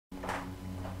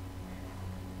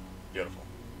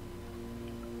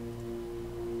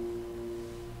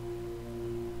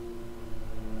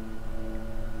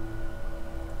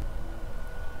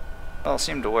Well, it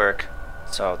seemed to work,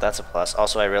 so that's a plus.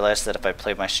 Also, I realized that if I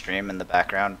play my stream in the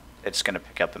background, it's gonna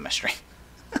pick up in my stream.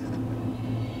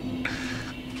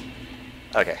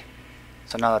 Okay,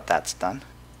 so now that that's done.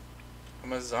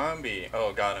 I'm a zombie.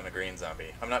 Oh god, I'm a green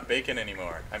zombie. I'm not bacon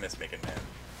anymore. I miss Bacon Man.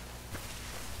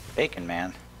 Bacon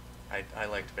Man. I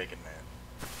liked Bacon Man.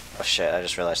 Oh shit, I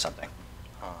just realized something.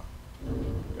 Huh.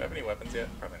 Do I have any weapons yet?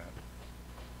 Probably not.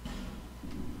 How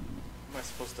am I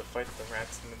supposed to fight the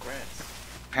rats in the grass?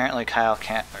 Apparently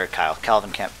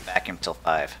Calvin can't vacuum till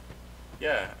 5.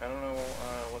 Yeah, I don't know,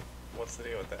 what's the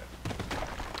deal with that?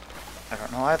 I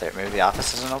don't know either. Maybe the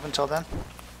office isn't open till then?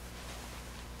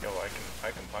 Yo,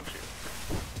 I can punch you.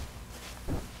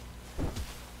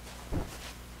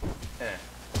 Eh.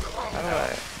 How do No,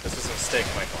 I... this was a mistake,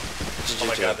 Michael. What did Oh you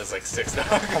my do? god, there's like 6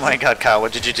 dogs. Oh my god, Kyle,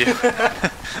 what did you do? You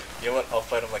know what? I'll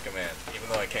fight him like a man. Even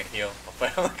though I can't heal, I'll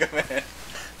fight him like a man.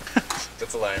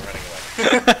 That's a lie, I'm running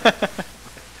away.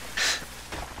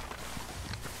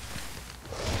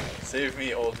 Save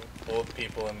me, old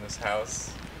people in this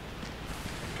house.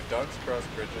 Can dogs cross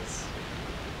bridges?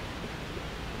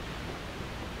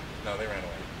 No, they ran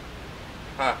away.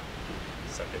 Ha!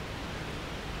 Suck it.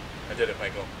 I did it,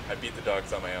 Michael. I beat the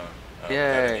dogs on my own. Without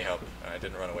any Yay. help. I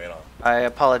didn't run away at all. I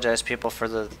apologize, people, for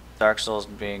the Dark Souls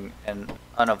being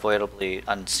unavoidably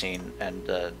unseen and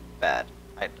bad.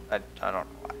 I don't know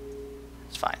why.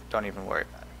 It's fine. Don't even worry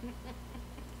about it.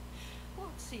 What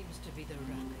seems to be the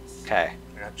ruckus? Okay.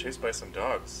 I got chased by some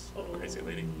dogs. Crazy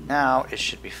lady. Now it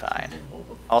should be fine.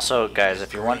 Also, guys,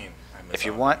 if you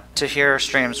want to hear our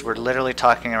streams, we're literally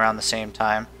talking around the same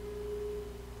time.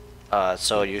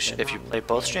 So you should, if you play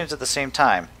both streams at the same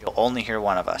time, you'll only hear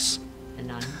one of us. An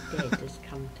undead has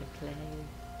come to play.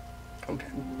 Okay.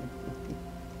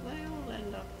 They all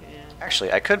end up here.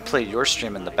 Actually, I could play your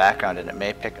stream in the background and it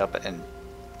may pick up and...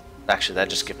 Actually, that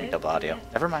just gives me double audio.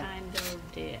 Never mind. Kind of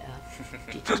dear.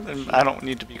 I don't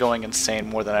need to be going insane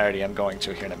more than I already am going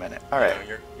to here in a minute. Alright.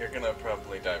 No, you're gonna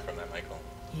probably die from that, Michael.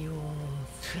 You're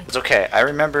It's okay. I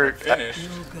remember... Finished.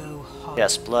 You'll go hard.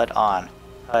 Yes, blood on.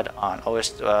 HUD on. Always,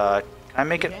 can I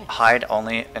make it hide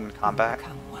only in combat?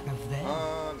 Become one of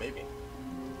them. Maybe.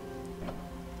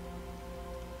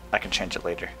 I can change it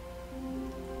later.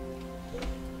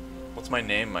 What's my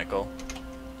name, Michael?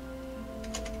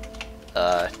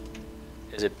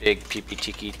 Is it Big PP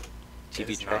Tiki TV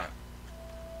It's tray? not.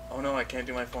 Oh no, I can't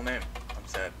do my full name. I'm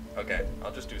sad. Okay,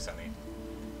 I'll just do Sunny.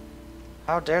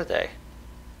 How dare they?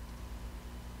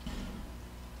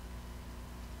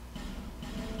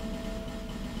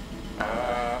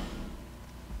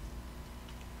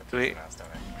 Do we Mouse, don't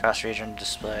I? cross region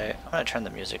display? I'm gonna turn the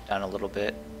music down a little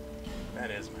bit. That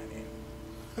is my name.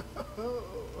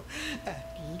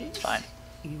 It's fine.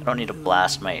 I don't need to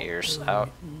blast my ears out.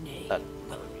 That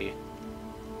would be...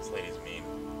 This lady's mean.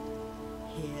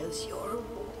 Here's your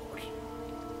reward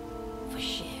for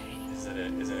sharing. Is it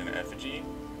an effigy?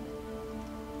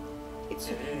 It's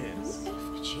It a is.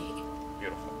 effigy.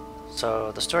 Beautiful.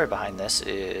 So the story behind this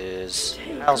is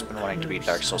Kyle's been wanting to beat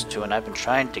Dark Souls 2, and I've been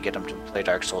trying to get him to play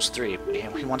Dark Souls 3, but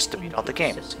he wants to beat all the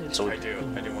games. So I do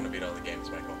want to beat all the games,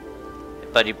 Michael.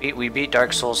 but we beat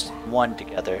Dark Souls 1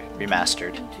 together,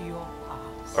 remastered, Into your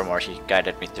past. or more. He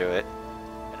guided me through it.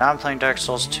 And now I'm playing Dark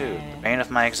Souls 2, the bane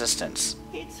of my existence.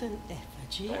 It's an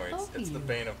effigy Don't worry, of it's the you.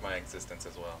 bane of my existence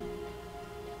as well.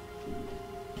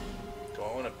 Do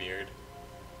I want a beard?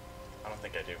 I don't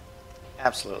think I do.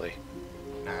 Absolutely.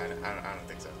 Nah, I don't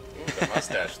think so. Ooh, the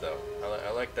mustache though. I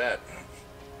like that.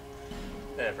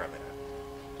 Eh, probably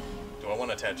not. Do I want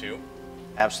a tattoo?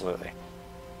 Absolutely.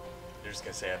 You're just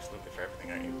gonna say absolutely for everything,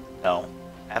 aren't you? No.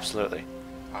 Absolutely.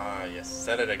 Ah, yes.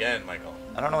 Said it again, Michael.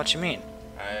 I don't know what you mean.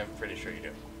 I am pretty sure you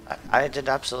do. I did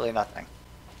absolutely nothing.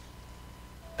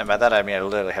 And by that I mean I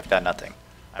literally have done nothing.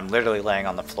 I'm literally laying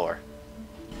on the floor.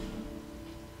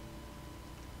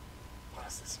 What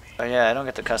does this mean? Oh yeah, I don't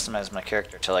get to customize my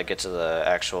character till I get to the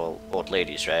actual old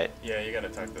ladies, right? Yeah, you gotta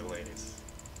talk to the ladies.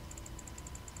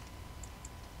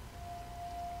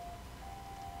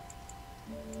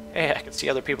 Hey, I can see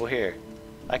other people here.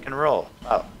 I can roll.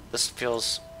 Wow, this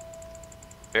feels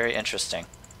very interesting.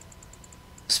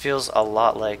 This feels a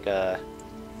lot like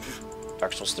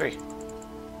Dark Souls 3.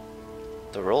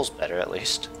 The roll's better, at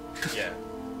least. Yeah.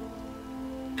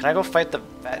 Can I go fight the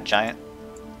fat giant?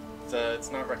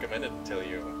 It's not recommended until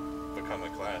you become a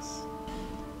class.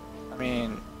 I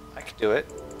mean, I could do it.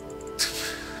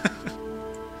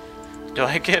 Do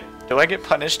I get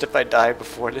punished if I die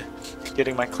before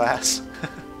getting my class?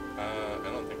 I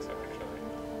don't think so, actually.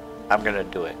 I'm gonna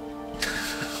do it.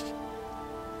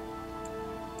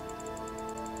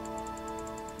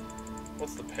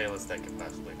 What's the palest I could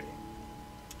possibly be?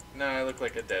 Nah, I look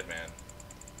like a dead man.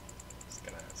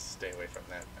 stay away from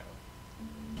that now.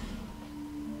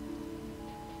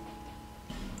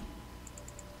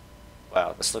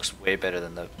 Wow, this looks way better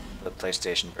than the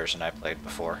PlayStation version I played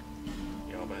before.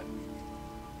 You know, but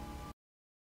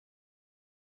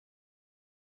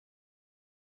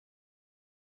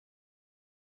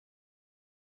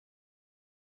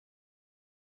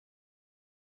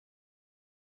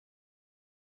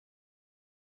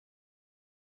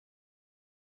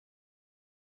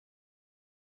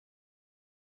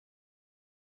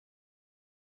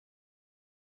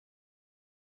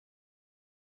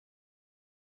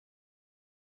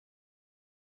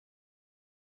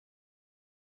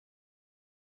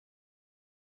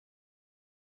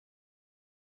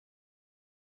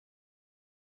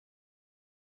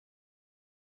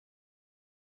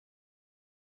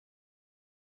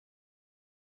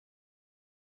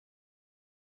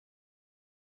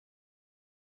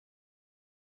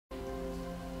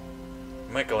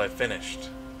Michael, I finished.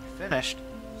 Finished?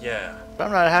 Yeah, But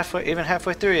I'm not even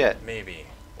halfway through yet. maybe.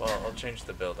 Well, I'll change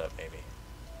the build up, maybe.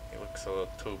 He looks a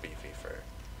little too beefy for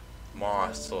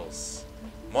morsels.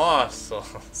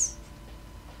 Morsels!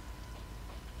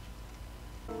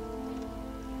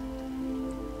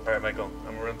 Alright, Michael,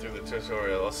 I'm gonna run through the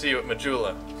tutorial. I'll see you at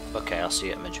Majula. Okay, I'll see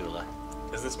you at Majula.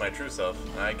 Is this my true self?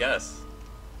 I guess.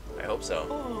 I hope so.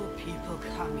 All people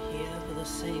come here for the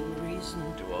same reason.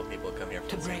 Do all people come here for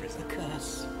To the same break reason? the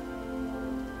curse.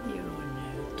 You're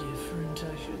no different,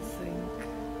 I should think.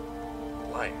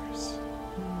 Liars.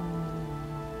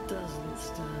 Doesn't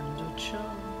stand a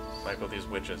chance. Michael, these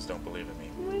witches don't believe in me.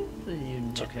 Well, you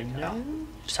It's never okay, know. no. You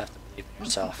just have to believe in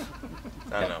yourself.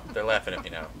 I don't know. They're laughing at me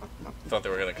now. Thought they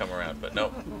were gonna come around, but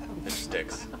nope. It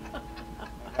sticks.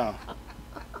 Oh. How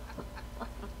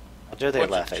dare they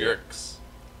Bunch laugh of at jerks.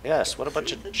 you? Yes, what a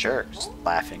bunch of jerks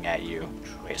laughing at you.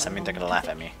 Wait, does that mean they're gonna laugh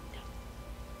at me?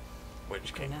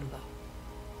 Witch king. Remember,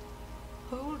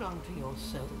 hold on to your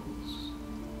souls.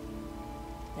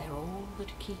 They're all that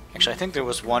keep you. Actually, I think there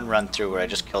was one run through where I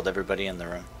just killed everybody in the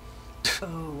room.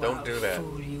 Oh, Don't how do that.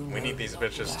 fool you We know need these not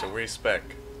bitches to that. respec.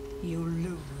 You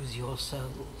lose your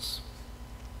souls.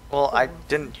 Well, I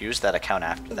didn't use that account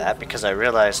after that because I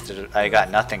realized that I got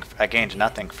nothing. I gained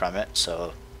nothing from it,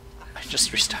 so I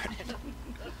just restarted.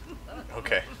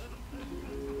 Okay.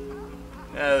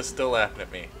 Yeah, they're still laughing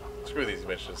at me. Screw these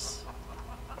bitches.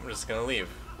 I'm just gonna leave.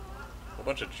 A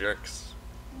bunch of jerks.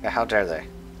 Yeah, how dare they?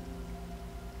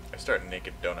 I start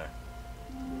naked, don't I?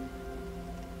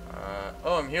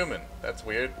 Oh, I'm human. That's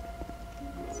weird.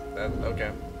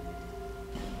 Okay.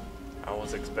 I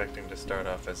was expecting to start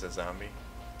off as a zombie.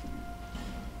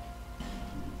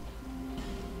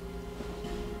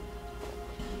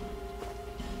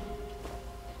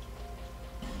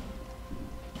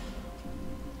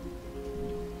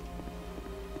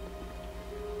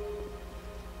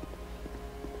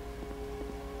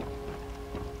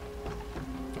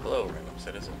 Hello, random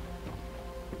citizen.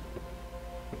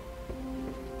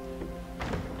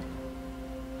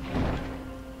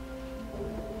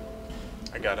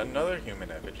 I got another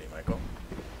human effigy, Michael.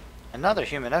 Another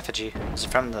human effigy. Is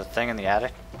it from the thing in the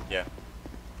attic? Yeah.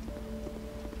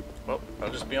 Well,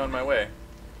 I'll just be on my way.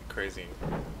 Crazy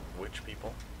witch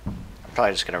people. I'm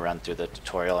probably just gonna run through the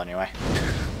tutorial anyway.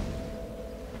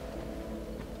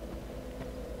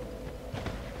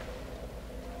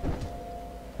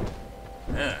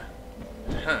 Huh.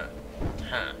 Huh.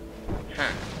 Huh.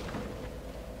 Huh.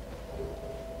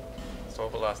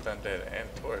 Solve a lost undead and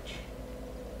torch.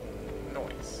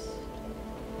 Noise.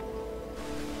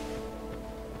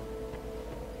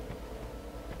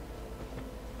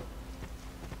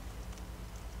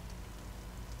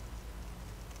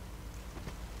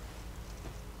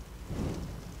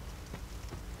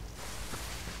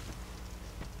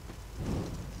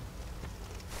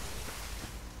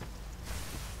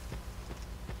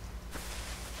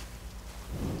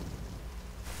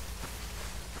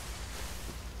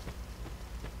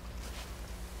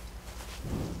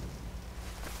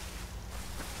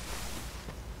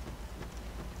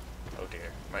 Oh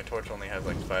dear. My torch only has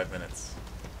like 5 minutes.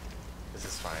 This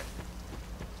is fine.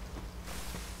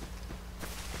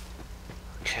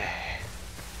 Okay.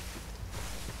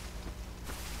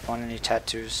 Want any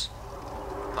tattoos?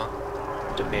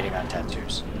 Huh? Debating on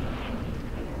tattoos.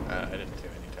 I didn't do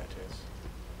any tattoos.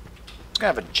 I'm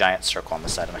gonna have a giant circle on the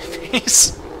side of my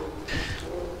face.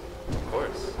 Of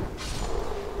course.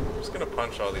 I'm just gonna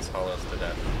punch all these hollows to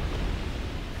death.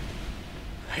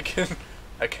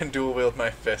 I can dual wield my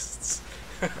fists.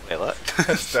 Wait, what?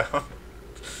 So,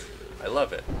 I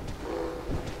love it.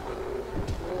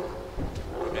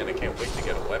 Man, I can't wait to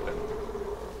get a weapon.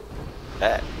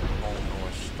 Bet. Oh no,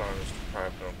 I started to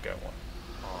probably don't get one.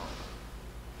 Oh.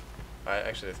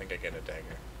 I think I get a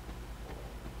dagger.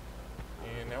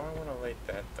 And now I want to light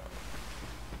that though.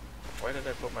 Why did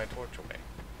I put my torch away?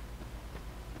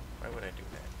 Why would I do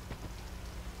that?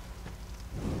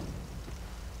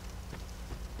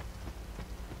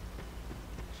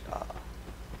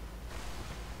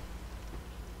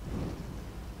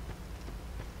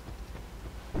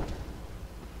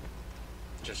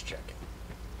 Just checking.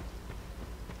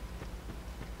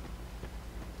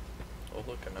 Oh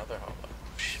look, another hollow.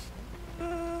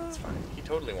 It's fine. He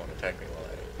totally won't attack me while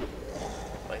I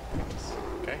light things.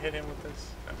 Can I hit him with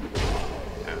this? No.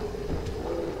 Ow.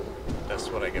 That's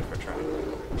what I get for trying.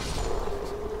 I'm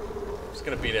just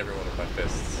gonna beat everyone with my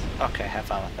fists. Okay, have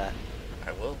fun with that.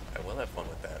 I will have fun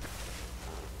with that.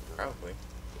 Probably.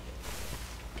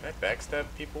 Can I backstab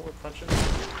people with punches?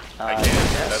 I can.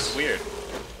 Yes. That's weird.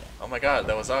 Oh my god,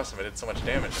 that was awesome. I did so much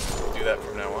damage. I'll do that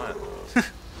from now on.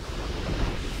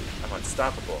 I'm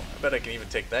unstoppable. I bet I can even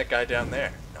take that guy down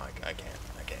there. No, I can't.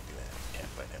 I can't do that. I can't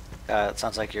fight him. It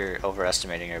sounds like you're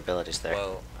overestimating your abilities there.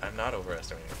 Well, I'm not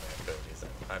overestimating my abilities.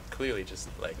 I'm clearly just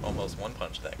like almost one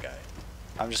punch that guy.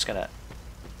 I'm just gonna...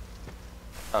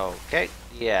 Okay,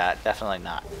 yeah, definitely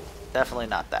not. Definitely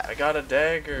not that. I got a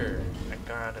dagger. I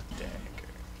got a dagger.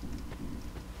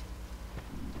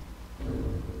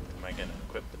 Am I gonna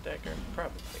equip the dagger?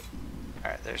 Probably.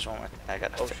 Alright, there's one more thing I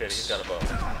gotta Oh fix. shit, he's got a bow.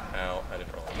 Ow, I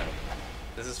didn't roll it down.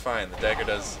 This is fine. The dagger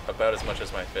does about as much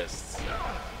as my fists.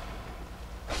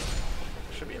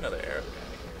 There should be another arrow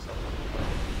guy here or something.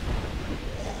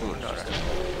 Ooh, no, Interesting.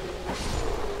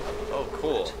 Oh,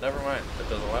 cool. Never mind. That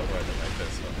does a lot more than my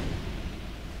fist. So.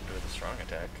 Do with a strong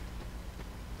attack.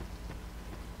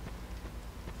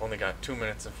 Only got 2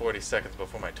 minutes and 40 seconds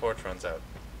before my torch runs out.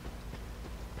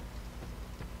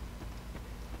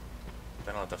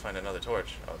 Then I'll have to find another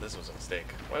torch. Oh, this was a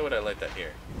mistake. Why would I light that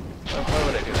here? Why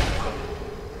would I do that?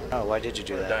 Oh, why did you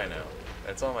do I'm that? gonna die now.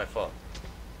 It's all my fault.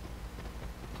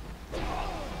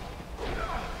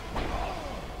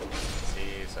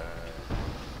 Caesar.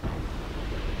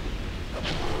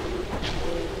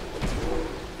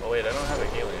 Oh wait, I don't have a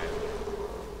healing item.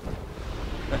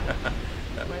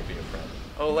 That might be a problem.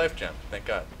 Oh, life gem. Thank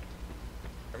God.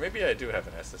 Or maybe I do have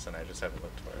an Estus and I just haven't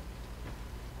looked for it.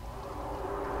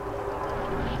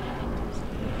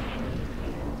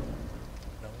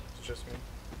 No, it's just me.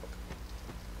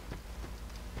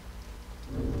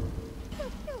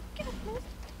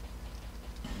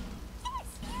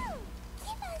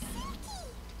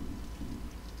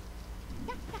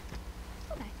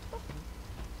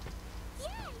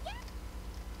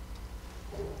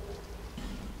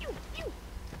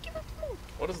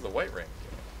 What does the white ring do?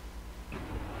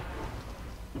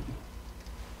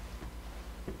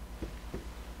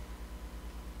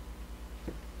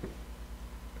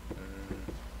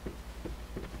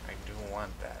 I do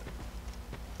want that.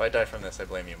 If I die from this, I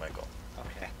blame you, Michael.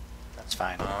 Okay, that's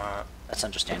fine. Uh, That's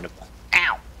understandable.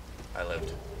 Ow! I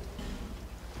lived.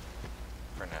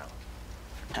 For now.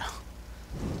 No.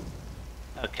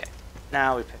 Okay,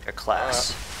 now we pick a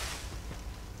class.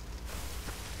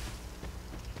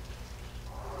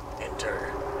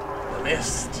 Enter the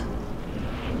mist.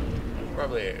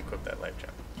 Probably equip that life gem.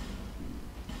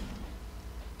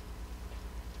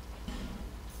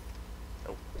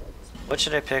 Nope. What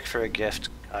should I pick for a gift,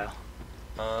 Kyle?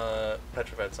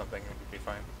 Petrified something would be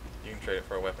fine. You can trade it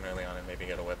for a weapon early on and maybe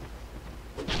get a whip.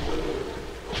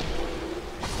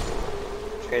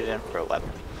 Trade it in for a weapon.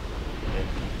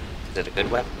 Is it a good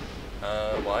weapon?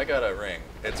 Well, I got a ring.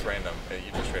 It's random.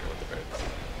 You just trade it with the birds.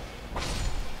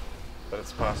 But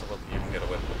it's possible that you can get a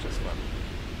whip, which is fun.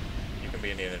 You can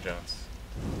be Indiana Jones.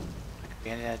 Be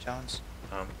Indiana Jones?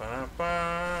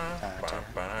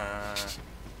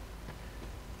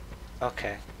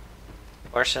 Okay.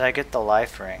 Or should I get the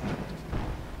life ring?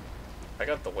 I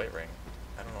got the white ring.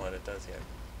 I don't know what it does yet.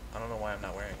 I don't know why I'm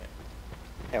not wearing it.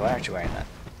 Hey, why aren't you wearing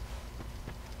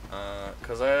that?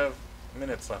 Cause I have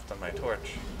minutes left on my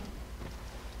torch.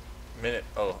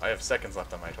 Oh, I have seconds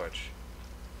left on my torch.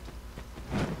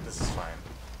 This is fine.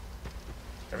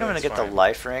 I'm gonna get the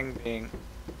life ring, being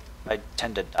I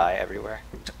tend to die everywhere.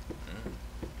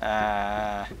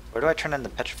 Where do I turn in the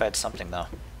petrified something though?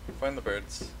 Find the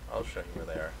birds. I'll show you where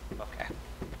they are. Okay.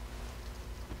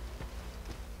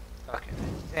 Okay,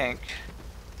 I think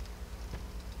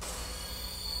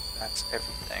that's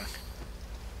everything.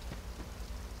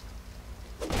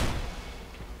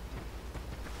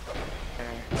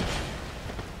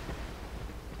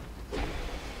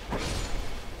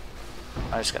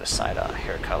 I just got a side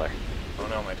hair color. Oh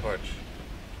no, my torch.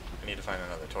 I need to find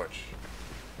another torch.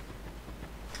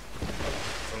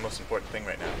 It's the most important thing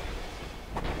right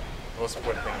now. The most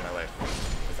important thing in my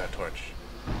life is that torch.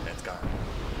 And it's gone.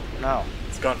 No.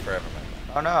 It's gone forever, man.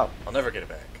 Oh no. I'll never get it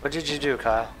back. What did you do,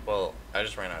 Kyle? Well, I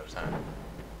just ran out of time.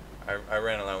 I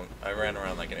ran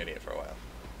around like an idiot for a while.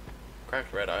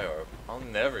 Cracked red eye orb. I'll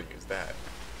never use that.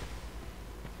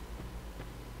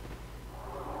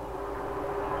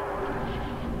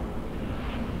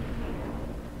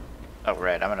 Oh,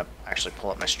 right. I'm gonna actually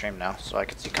pull up my stream now so I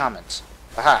can see comments.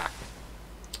 Aha!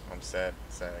 I'm sad.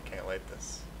 Sad I can't light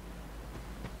this.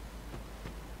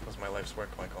 That was my life's work,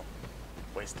 Michael.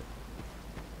 Wasted.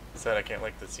 Sad I can't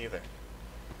light this either.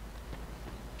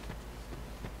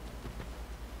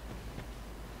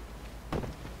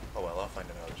 Oh well, I'll find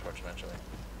another torch eventually.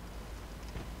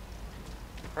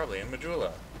 Probably in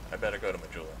Majula. I better go to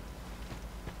Majula.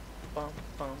 Bum,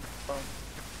 bum, bum.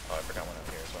 Oh, I forgot one out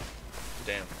here as well.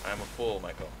 Damn, I'm a fool,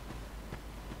 Michael.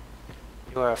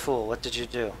 You are a fool. What did you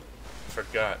do? I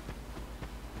forgot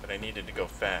that I needed to go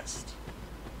fast.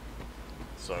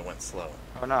 So I went slow.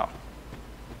 Oh no.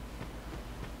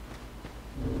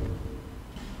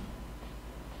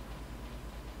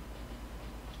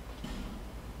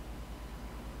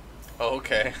 Oh,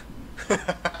 okay.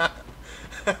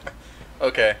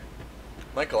 Okay.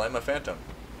 Michael, I'm a phantom.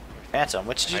 Phantom,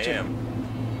 what did you I do? am.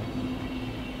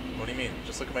 What do you mean?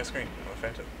 Just look at my screen. I'm a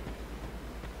phantom.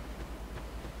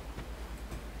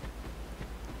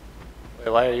 Wait,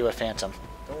 why are you a phantom?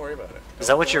 Don't worry about it. Is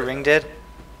that what your ring did?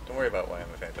 Don't worry about why I'm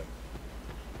a phantom.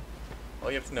 All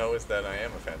you have to know is that I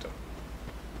am a phantom.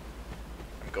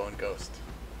 I'm going ghost.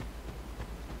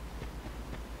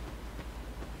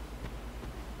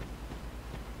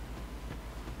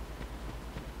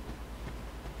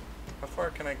 How far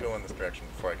can I go in this direction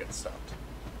before I get stopped?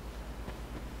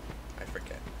 I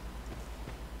forget.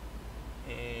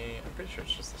 I'm pretty sure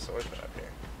it's just the swordsman up here.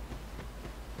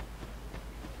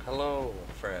 Hello,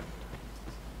 friend.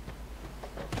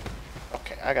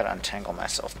 Okay, I gotta untangle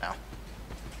myself now.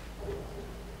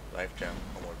 Life gem,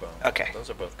 homeward bone. Okay. Those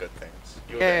are both good things.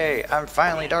 You Yay, I'm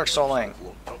finally Dark Souling.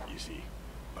 Locked up, you see,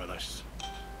 by this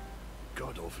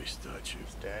god-awful statue.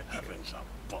 Statue. Heavens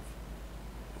above.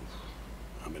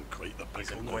 I'm in quite the He's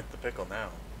pickle in now. quite the pickle now.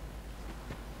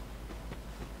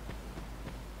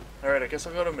 Alright, I guess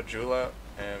I'll go to Majula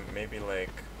and maybe like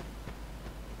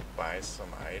buy some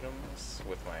items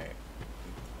with my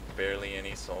barely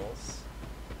any souls.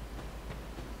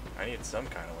 I need some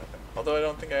kind of weapon. Although I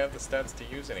don't think I have the stats to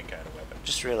use any kind of weapon.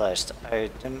 Just realized I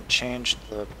didn't change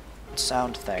the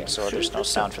sound thing, so there's no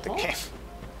sound for the game.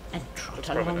 And trot That's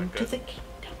probably along not to good. the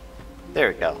kingdom. There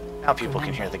we go. Now people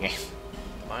can hear the game.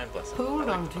 Mind blessing. Hold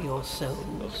I on like to them. your Those souls.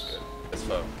 are good. This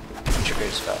foe. What's your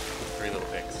greatest foe? 3 little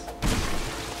pigs.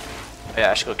 Oh,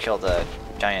 yeah, I should go kill the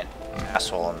giant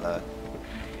asshole in the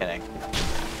beginning.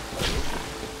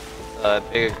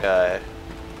 Big,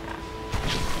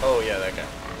 Oh yeah, that guy.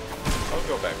 I'll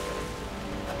go back for him.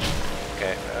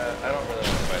 okay. I don't really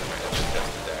want to fight him right now. It's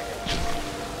just a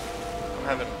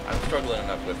dagger. I'm struggling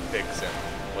enough with pigs and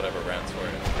whatever rats were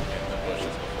in the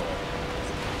bushes before.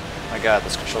 My god,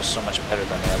 this controls so much better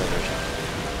than the other version.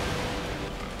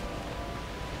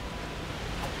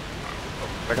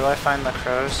 Where do I find the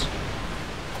crows?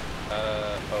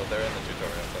 Oh, they're in the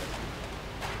tutorial, but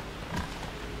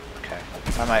Okay.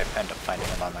 I might end up finding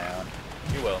them on my own.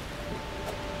 you will.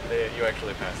 You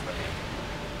actually pass them.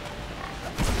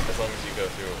 As long as you go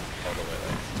through all the way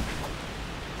there.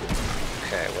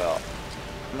 Okay, well,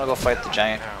 I'm gonna go fight the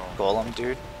giant Ow. golem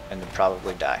dude and then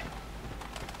probably die.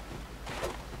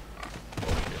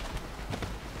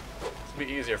 This would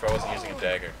be easier if I wasn't using a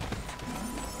dagger.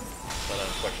 But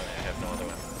unfortunately, I have no other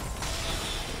weapon.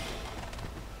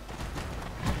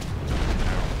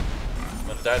 I'm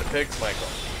gonna die to pigs, Michael.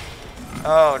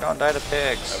 Oh, don't die to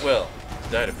pigs. I will.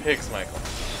 Die to pigs, Michael.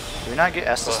 Do we not get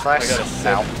Estus Well, I Flask? gotta sit.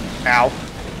 Ow. Ow.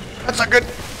 That's not good.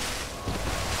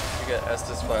 You get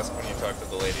Estus Flask when you talk to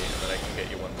the lady, and then I can get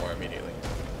you one more immediately.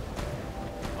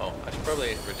 Oh, I should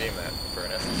probably redeem that for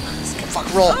an Estus Flask. Fuck,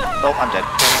 roll. Oh, I'm dead.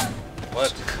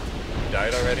 What? You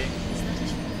died already? It's not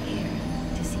enough here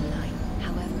to see light.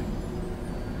 However,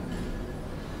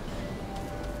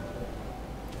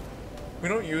 We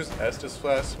don't use Estus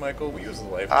Flasks, Michael. We use the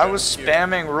life. I gems was here.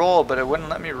 spamming roll, but it wouldn't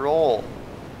let me roll.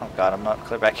 Oh god, I'm not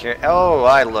clear back here. Oh,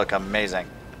 I look amazing.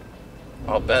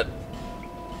 I'll bet.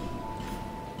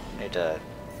 Need to...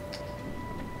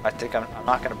 I think I'm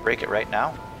not going to break it right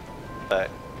now,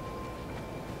 but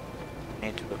I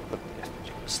need to equip the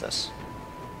effigy. What's this?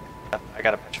 Yep, I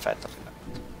got a petrified something.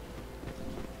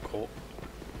 Cool.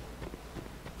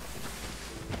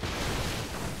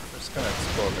 I'm just gonna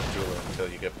explore Majula until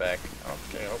you get back. I don't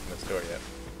think I can open this door yet.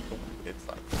 Oh, it's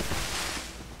locked.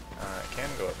 I can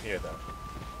go up here though.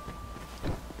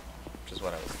 Which is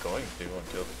what I was going to do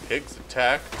until the pigs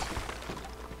attacked.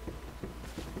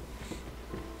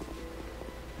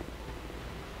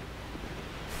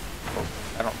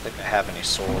 I don't think I have any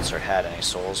souls or had any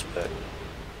souls, but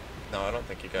No, I don't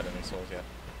think you got any souls yet.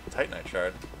 Titanite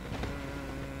shard.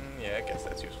 Yeah, I guess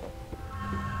that's useful.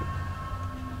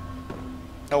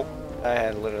 nope. I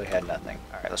had literally had nothing.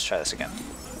 Alright, let's try this again.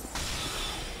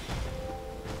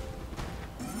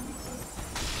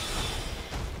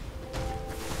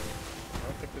 I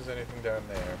don't think there's anything down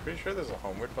there. I'm pretty sure there's a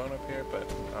homeward bone up here, but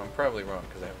I'm probably wrong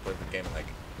because I haven't played the game in like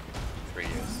 3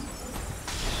 years.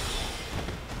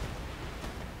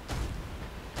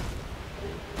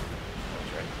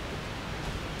 That's right.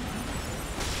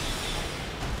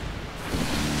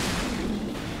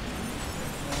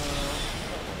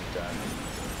 That one's done.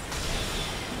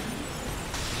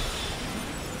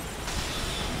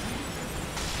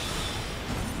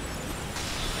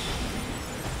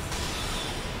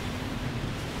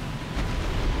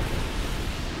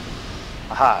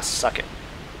 Aha, suck it.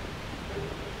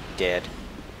 Dead.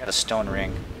 Got a stone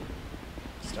ring.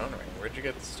 Stone ring. Where'd you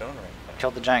get the stone ring?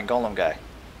 Killed the giant golem guy.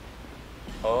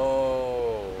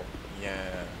 Oh,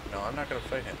 yeah. No, I'm not gonna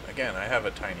fight him. Again, I have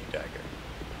a tiny dagger.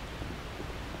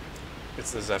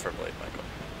 It's the Zephyr Blade, Michael.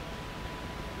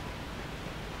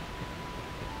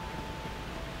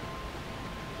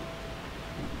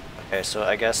 Okay, so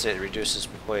I guess it reduces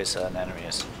poison on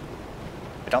enemies.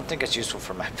 I don't think it's useful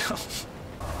for my build.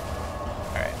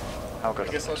 Alright, I'll go I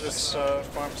to guess the I'll next just place.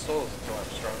 farm souls until I'm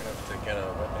strong enough to get a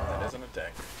weapon that isn't a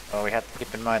dagger. Well, we have to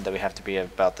keep in mind that we have to be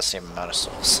about the same amount of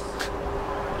souls.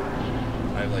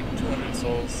 I have like 200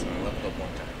 souls and I leveled up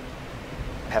one time.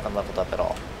 I haven't leveled up at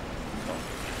all.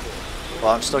 Oh,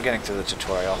 Well, I'm still getting through the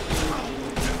tutorial.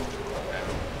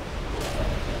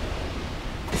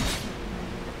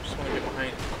 just want to get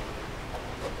behind.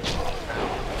 Just want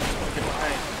to get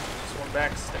behind. Just one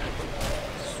backstab.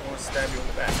 Just want to stab you in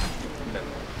the back. And then,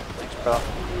 Bro,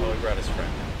 oh, he brought his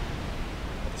friend.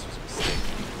 Oh, this was a mistake.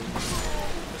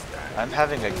 Just die. I'm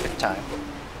having a good time.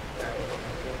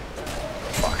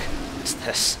 Fuck. What's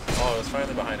this? Oh, I was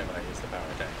finally behind him and I used the power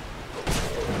attack.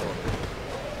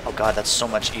 Oh god, that's so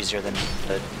much easier than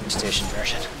the station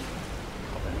version.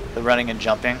 The running and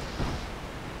jumping.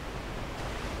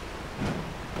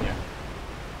 Yeah.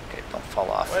 Okay, don't fall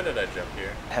off. Why did I jump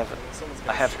here? Someone's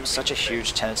gonna I have shoot me such a in the face.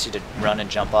 huge tendency to run and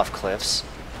jump off cliffs.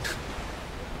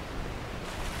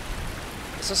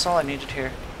 Is this all I needed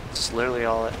here? Is this literally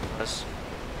all it was?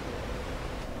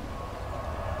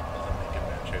 Doesn't make a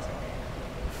man chasing me.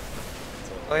 It's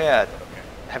a- Oh yeah. Okay.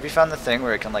 Have you found the thing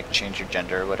where it can like change your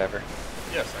gender or whatever?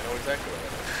 Yes, I know exactly what it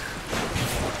is.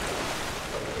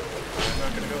 I'm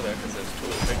not gonna go there because there's two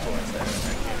of the big boys there and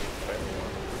I can't even fight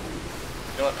anyone.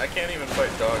 You know what? I can't even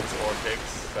fight dogs or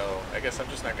pigs, so I guess I'm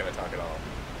just not gonna talk at all.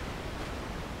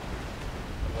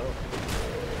 Hello?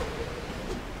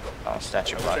 Oh,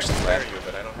 statue I wish blocks I the could way. parry you,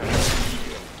 but I don't have a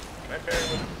shield. Can I parry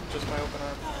with just my open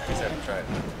arm? I guess I haven't tried.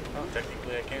 Oh,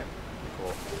 technically I can.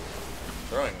 Cool.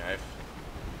 Throwing knife.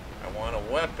 I want a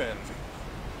weapon.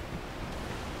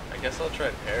 I guess I'll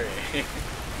try parrying.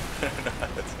 I don't know how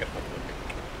that's gonna work.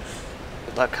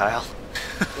 Good luck, Kyle.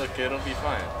 Look, it'll be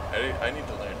fine. I need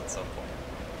to learn at some point.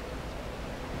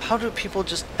 How do people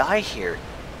just die here?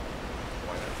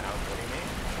 Why not? How? What do you mean?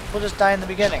 People just die in the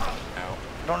beginning. How?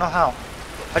 I don't know how.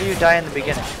 How do you die in the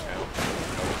beginning? How?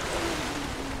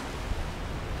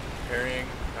 Parrying,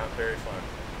 not very fun.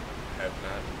 Have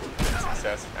not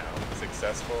been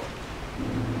successful.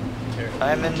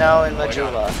 I'm in now in Oh, I got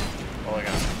Majula. it. Oh, I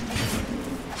got it.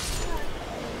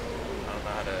 I don't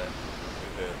know how to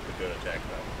do the good attack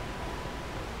though.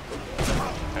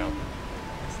 How?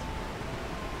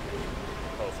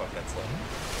 Oh fuck, that's slow.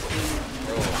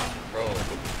 Roll.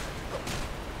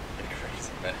 You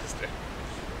crazy bastard.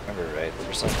 Remember right,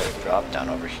 there's like a drop down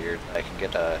over here that I can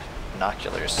get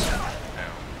binoculars. Ow.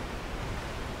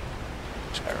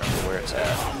 Just gotta remember where it's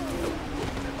at.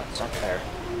 It's not there.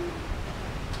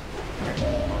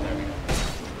 Oh, there we go.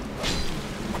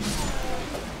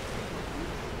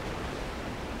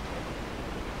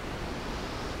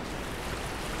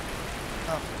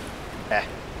 Oh. Eh.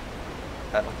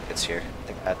 I don't think it's here. I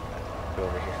think that go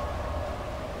over here.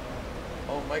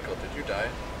 Oh, Michael, did you die?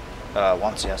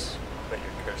 Once, yes. But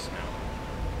you're cursed now.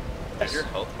 Yes. Did your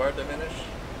health bar diminish?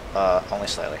 Only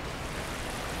slightly.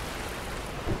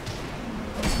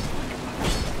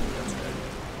 That's good.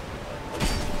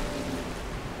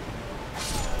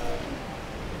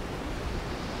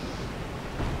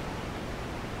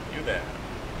 You there.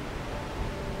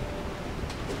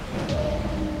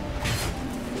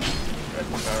 Press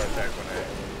the power attack when I...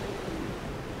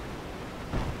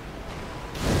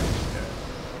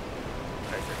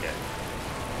 Yeah. I forget.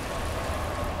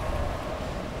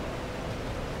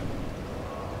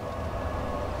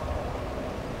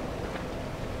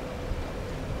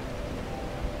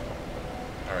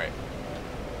 Alright.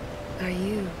 Are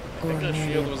you, I think the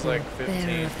shield was like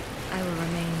 15. I will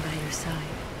remain by your side.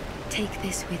 Take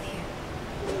this with you.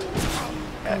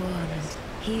 Go on, and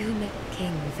he who met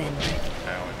King Vendrick,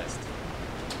 Ow, I missed.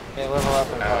 Okay, level up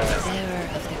and bearer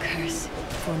of the curse,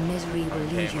 for misery will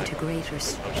lead you to greater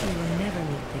strength. You will never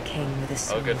meet the king with a Oh,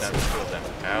 soul. good, now the shield then.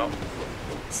 Ow.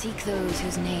 Seek those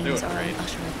whose names Doing are great.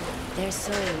 unutterable. Their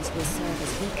souls will serve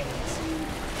as beacons.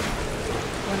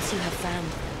 Once you have found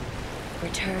them,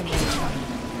 return here to me,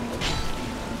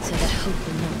 so that hope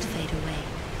will not fade away.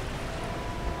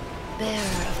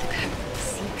 Bearer of the curse,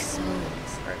 seek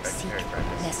souls. Alright, back to Seek, Harry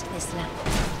practice. lest this land.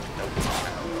 Nope.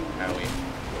 Ow. Owie.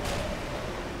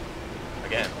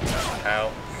 Again.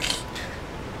 Ow.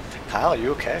 Kyle,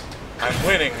 you okay? I'm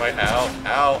winning, my ow.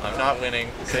 Ow, I'm not winning.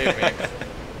 Save me.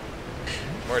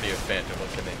 I'm already a phantom,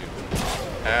 what can they do?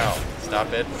 Ow.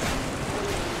 Stop it.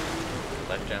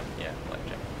 Left jump? Yeah, left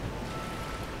jump.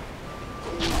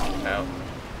 Ow.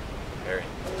 Parry.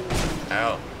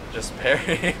 Ow. Just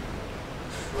parry.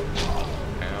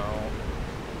 Ow.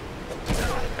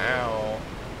 Ow.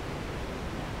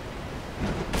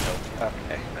 Nope.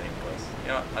 Okay. Not even close. You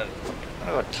know what? I'm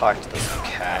gonna go talk to this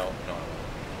cat. Ow. No.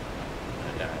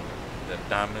 I'm gonna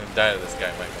die. I'm gonna die to this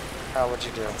guy, Michael. Kyle, what'd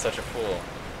you do? I'm such a fool.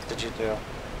 What did you do?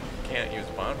 Can't use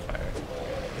bonfire.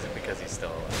 Is it because he's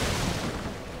still alive?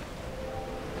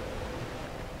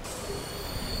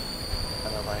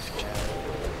 Another life gem.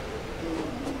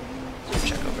 Let's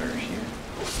check over here.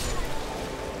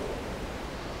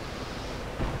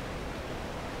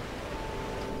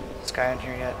 This guy in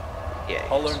here yet? Yeah.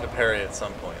 I'll learn to parry at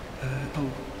some point.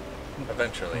 Oh,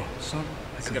 Eventually. so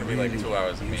It's I gonna could be like really 2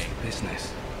 hours of use me the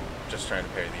business. just trying to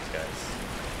parry these guys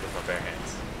with my bare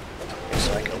hands. Okay,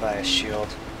 so I can buy a shield.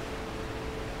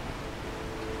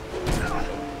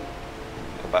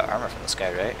 I can buy armor from this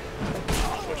guy, right?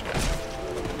 Which guy?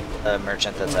 The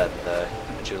merchant that's at the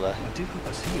Majula. I do hope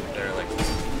I see you. They're like,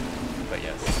 but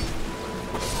yes.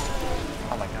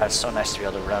 Oh my god, it's so nice to be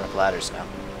able to run up ladders now.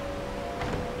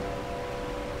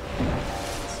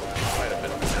 Quite a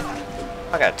bit of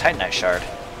it. I got a Titanite shard.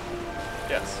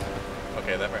 Yes.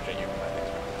 Okay, that merchant you can buy things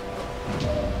from.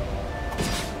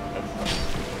 Nope.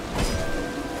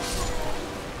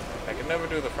 I can never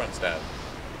do the front stab.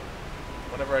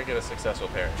 Whenever I get a successful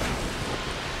parry.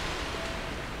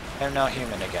 I'm now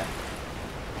human again.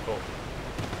 Cool.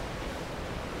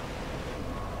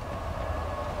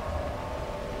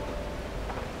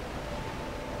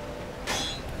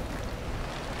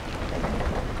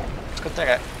 It's a good thing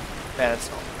man, it's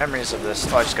memories of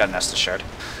this. Oh, I just got an Estus shard.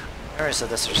 Memories of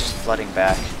this are just flooding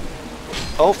back.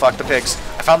 Oh fuck, the pigs.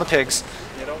 I found the pigs.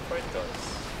 You don't fight those.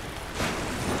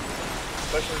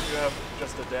 Especially if you have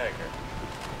just a dagger.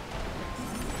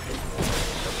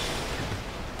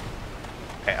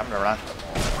 Okay, I'm gonna run.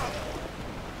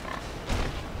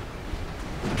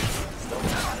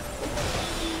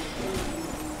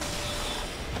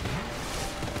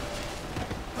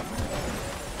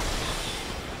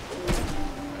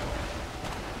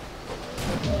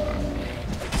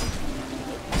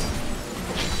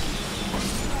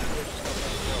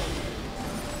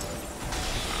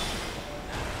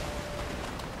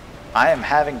 I am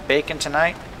having bacon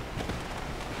tonight.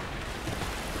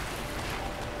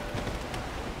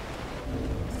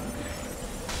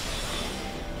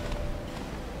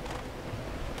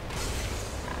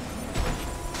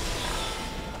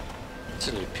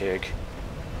 Silly pig.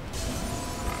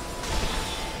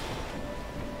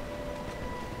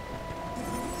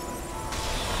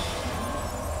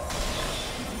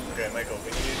 Okay, Michael,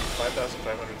 we need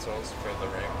 5,500 souls for the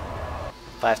ring.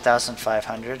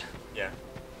 5,500. Yeah.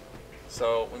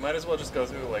 So we might as well just go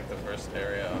through like the first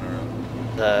area on our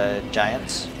own. The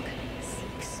giants.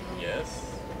 Seek souls. Yes.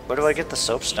 Where do I get the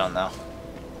soapstone though?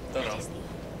 Don't know. That is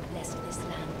the lest this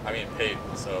land. I mean, paid,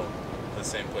 so the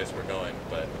same place we're going,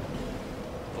 but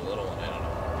the little one, I don't know.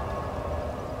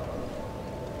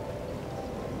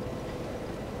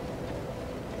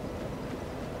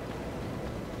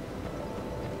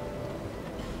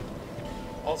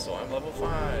 Also, I'm level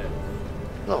 5.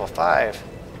 Level 5.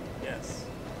 Yes.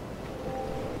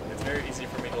 It's very easy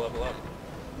for me to level up.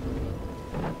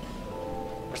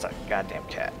 Where's that goddamn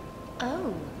cat?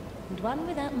 Oh, and one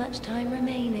without much time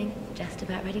remaining. Just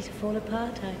about ready to fall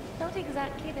apart, Not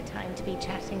exactly the time to be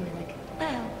chatting, Mimic.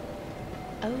 Well,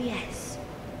 oh yes.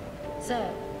 So,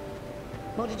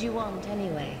 what did you want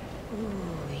anyway?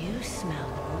 Ooh, you smell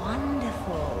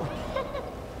wonderful.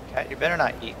 Cat, you better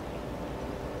not eat.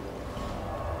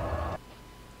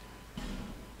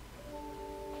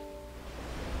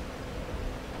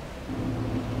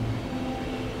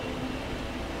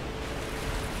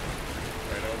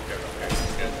 Right, okay, okay,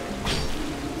 good.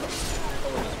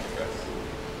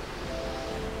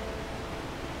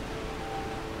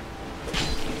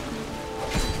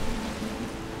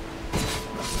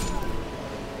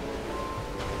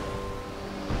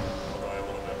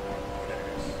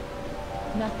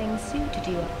 nothing suited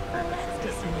you. Well, that's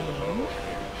dismaying.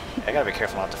 I gotta be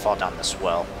careful not to fall down this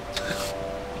well.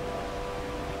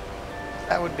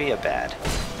 That would be a bad.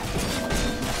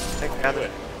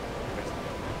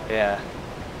 Yeah.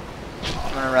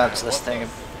 I'm gonna run up to this thing. I'm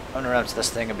gonna run up to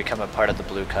this thing and become a part of the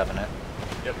Blue Covenant.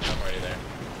 Yep, I'm already there.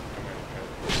 I'm ready.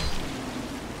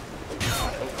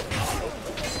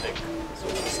 Stick.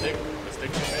 Stick. The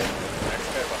stick's okay. The next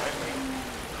guy behind me.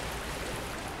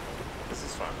 This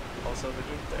is fun. Also, the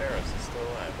dude with the arrows is still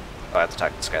alive. Oh, I have to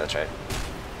talk to this guy, that's right.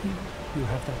 You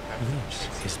have that?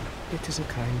 Yes, it is a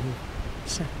kind of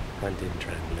sentiment in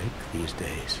Dran Lake these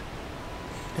days.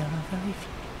 There are very few.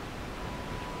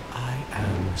 I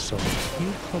am sorry.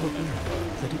 You probably know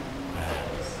that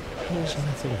there's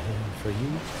nothing here for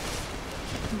you.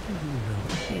 No,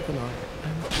 even I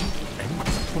am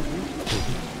anything for you.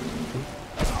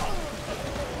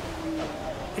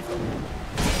 If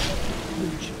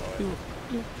you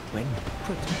when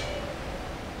protect.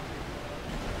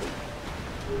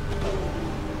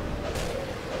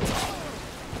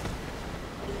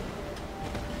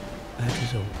 That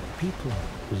is all. People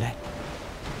let.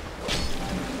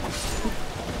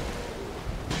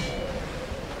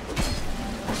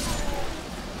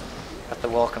 Got the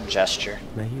welcome gesture.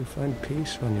 May you find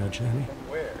peace on your journey.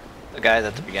 Where? The guy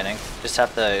at the beginning. Just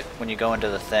have the, when you go into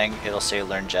the thing, it'll say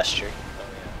learn gesture.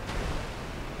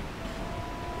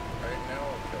 Right now,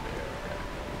 I'll kill the other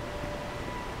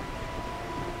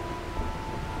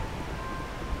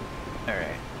guy.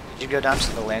 Alright. Did you go down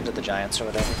to the land of the giants or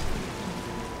whatever? I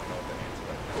don't know what that means,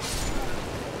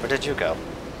 but Where did you go?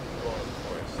 go in the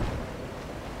forest.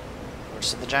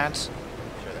 Where's the giants?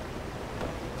 Sure that.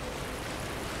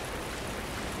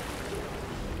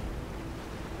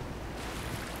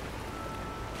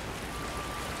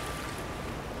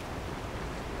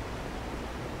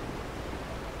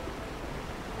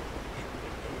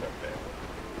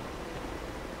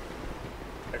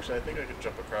 Actually, I think I could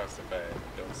jump across if I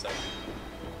don't suck,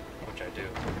 which I do.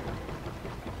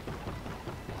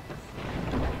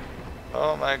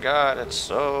 Oh my god, it's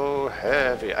so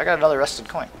heavy. I got another rusted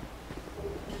coin.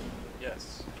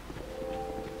 Yes.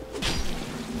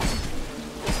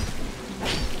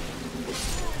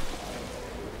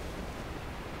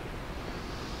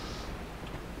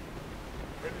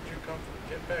 Where did you come from?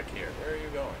 Get back here. Where are you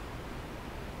going?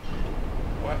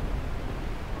 What?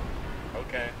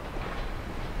 Okay.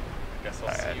 I guess I'll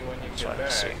Alright, see you when you just get wanted back.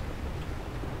 to see. I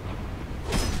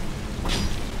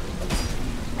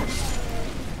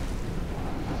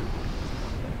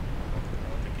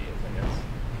don't think he is, I guess.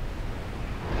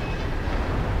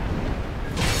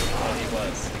 Oh, he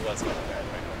was. He was coming back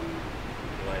right now.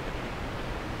 He lied to me.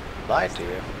 Lied to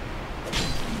you.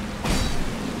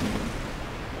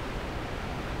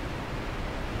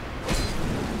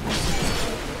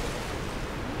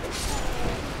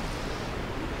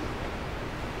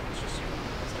 It's just you.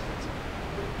 That's the reason.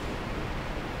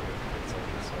 It's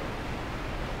over, so.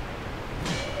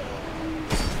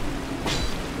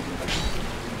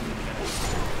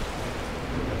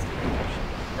 That's the big question.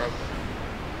 Probably.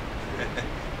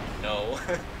 No.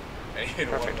 I need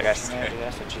one Perfect, I more got step. humanity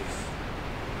effigy.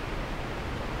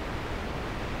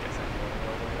 Guess I'm going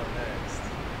all the way up next.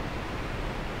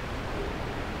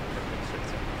 Perfect fix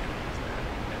it. Is that?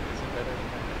 And is it better than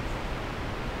that?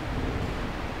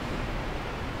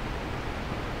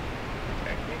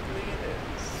 Technically it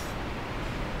is.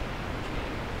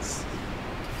 Jeez.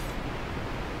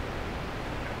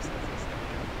 Guys, that's this thing.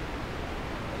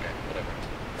 Okay, whatever.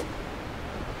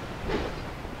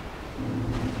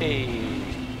 Hey.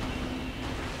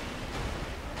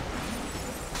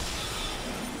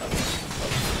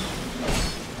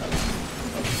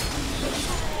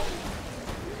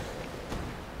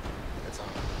 It's on.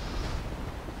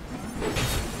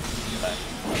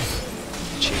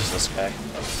 Choose this guy.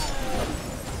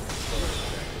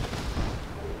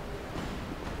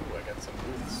 Ooh, I got some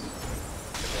boots.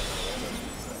 I got one of those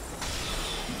boots.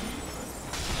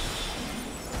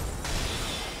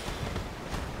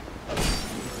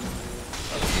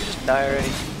 Did you just die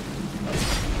already?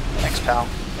 Thanks, pal.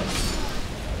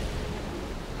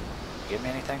 Give me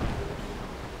anything?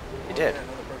 You did. Yeah,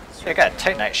 another broken sword. I got a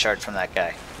Titanite shard from that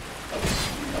guy.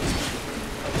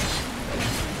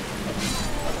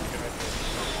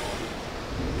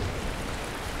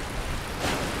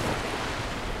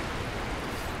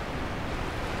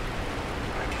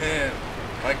 I can.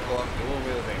 Michael, I'm dual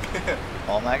wielding.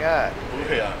 Oh my god.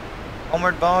 Booyah.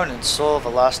 Homeward Bone and Soul of a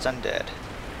Lost Undead.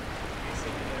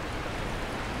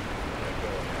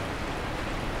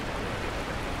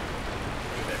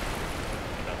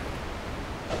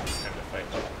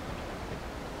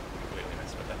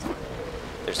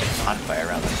 there's a bonfire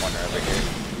around the corner over here.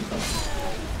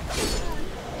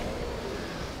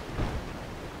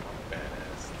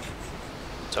 Badass.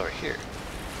 It's over here.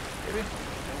 Maybe?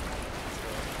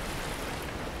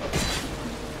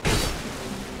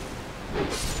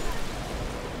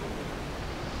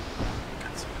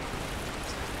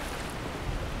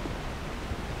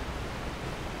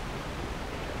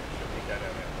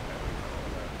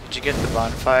 Did you get the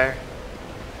bonfire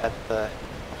at the...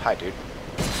 Hi, dude.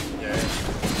 Yeah.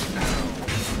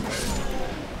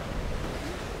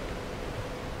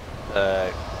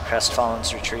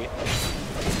 Crestfallen's Retreat.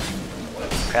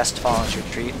 Crestfallen's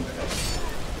Retreat.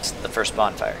 It's the first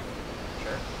bonfire.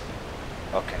 Sure.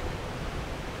 Okay.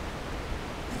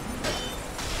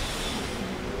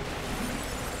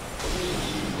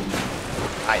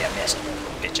 I missed,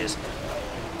 bitches.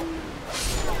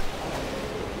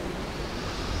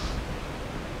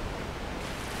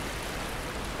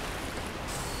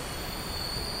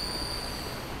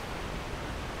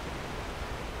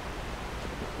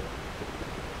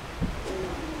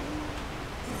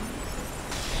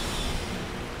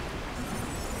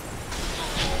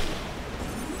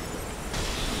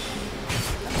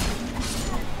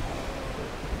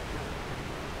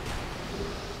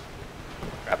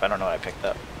 Crap, I don't know what I picked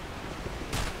up.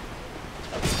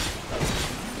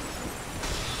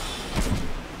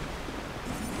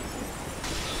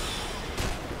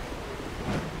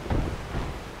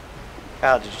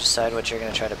 Kyle, did you decide what you're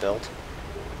going to try to build?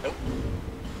 Nope.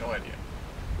 No idea.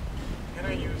 Can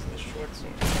I use the short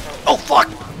sword? Oh fuck!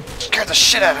 Scared the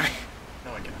shit out of me!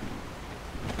 No, I cannot.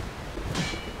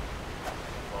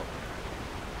 Well.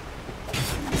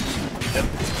 Yep.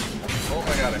 Oh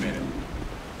my god, I made it.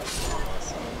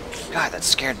 Awesome. God, that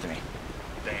scared me.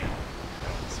 Damn.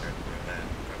 That was scared me that.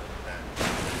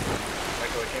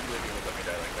 Michael, I can't believe you would let me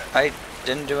die like that. I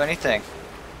didn't do anything.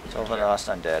 Totally lost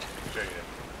undead. Sure you did.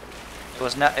 It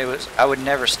was not. It was. I would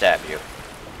never stab you.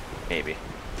 Maybe.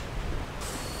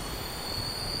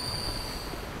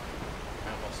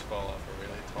 I almost fall off a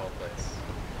really tall place.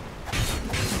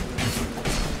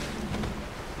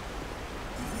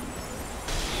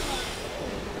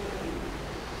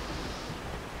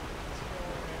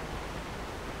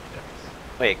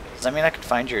 Wait, does that mean I could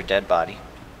find your dead body?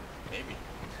 Maybe.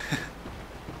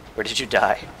 Where did you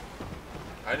die?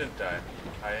 I didn't die.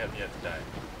 I have yet to die.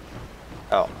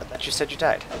 Oh, I thought you said you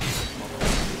died.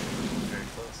 Very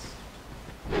close.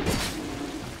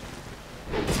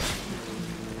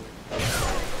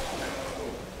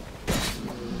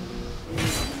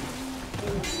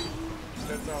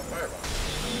 Starts on fireball.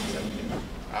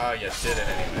 Ah, you did it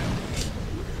anyway.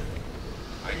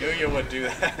 I knew you would do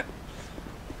that.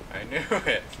 I knew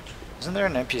it. Isn't there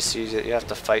an NPC that you have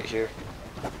to fight here?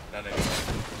 Not anymore.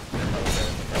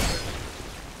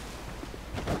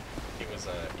 He was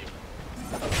evil.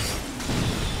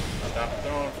 Stop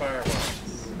throwing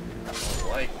fireballs. I don't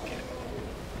like it.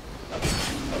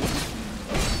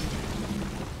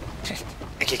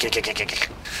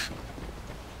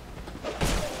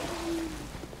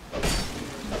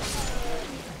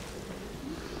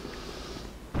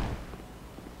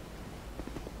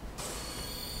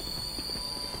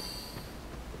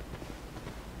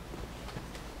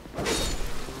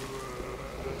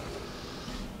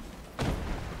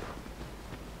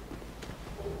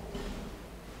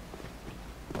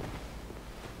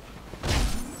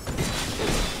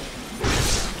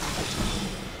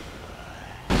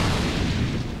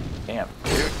 Damn,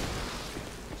 dude.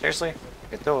 Seriously?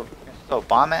 You throw a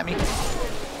bomb at me?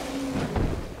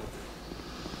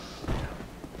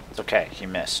 It's okay, he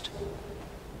missed.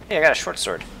 Hey, I got a short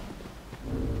sword.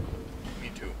 Me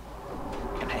too.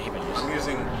 Can I even use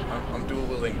it? I'm dual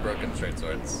wielding broken straight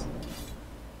swords.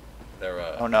 They're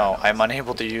Oh no, I'm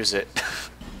unable to use it.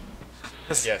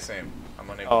 Yeah, same. I'm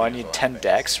unable Oh, to I use a need lot 10 of things.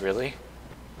 decks, really?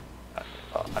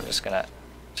 Well, I'm just gonna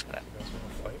You guys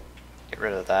wanna fight? get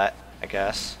rid of that, I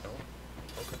guess. No?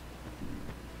 Okay.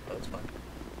 Oh, that's fine.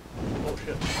 Oh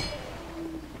shit.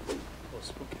 Oh,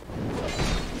 spooky.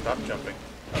 Stop jumping.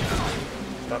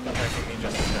 Stop attacking me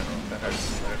just in general. That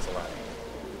hurts a lot.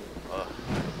 Ugh.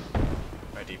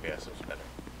 My DPS was better.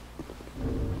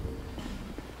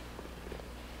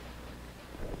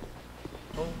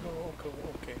 Oh no,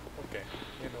 okay.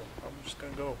 You know, I'm just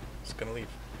gonna go. Just gonna leave.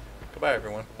 Goodbye,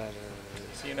 everyone.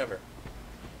 See you never.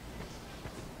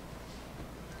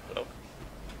 Oh,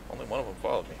 only one of them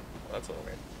followed me. Well, that's a little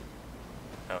weird.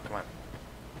 Oh, come on.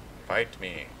 Fight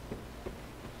me.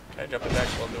 Can I jump attack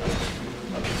while doing it?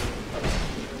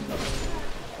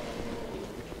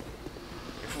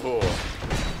 You fool.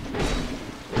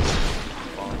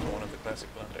 Fall into one of the classic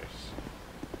blunders.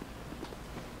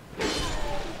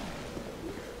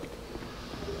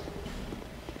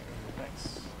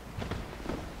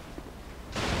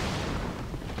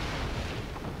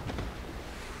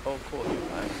 Oh, cool. You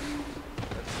fly.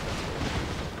 That's cool.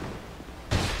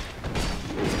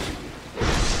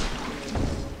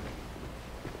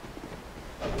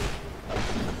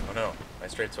 Oh no, my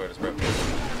straight sword is broken.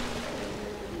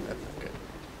 That's not good.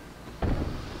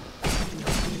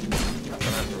 I'm gonna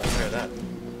have to repair that.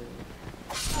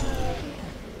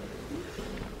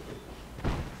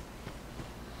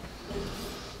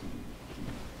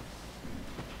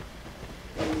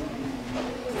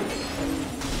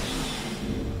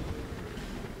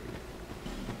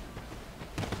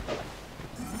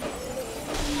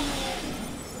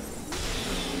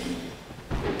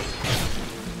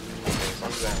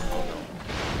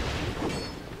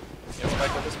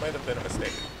 Michael, this might have been a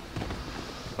mistake.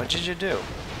 What did you do?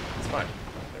 It's fine.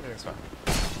 Everything's fine.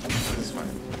 This is fine.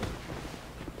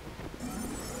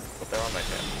 But they're on my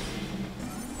tab.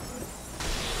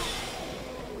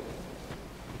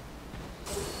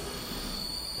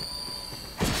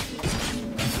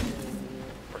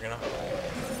 Bring it on.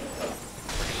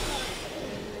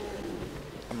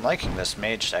 I'm liking this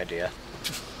mage idea.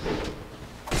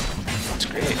 It's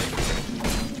great.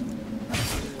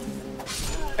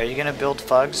 Are you gonna build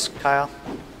Fugs, Kyle?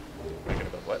 Am I gonna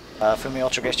build what? Fumi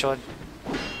Ultra Great Sword?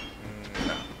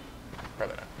 No.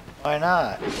 Probably not. Why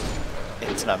not?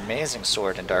 It's an amazing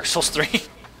sword in Dark Souls 3. I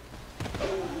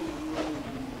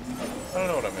don't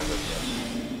know what I'm gonna build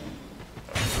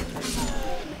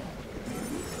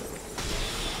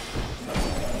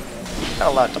yet. Not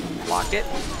allowed to block it.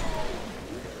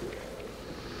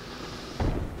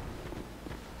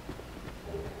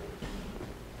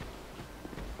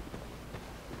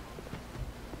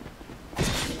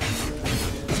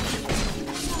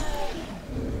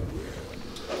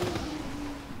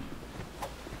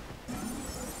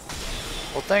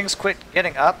 Will things quit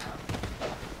getting up?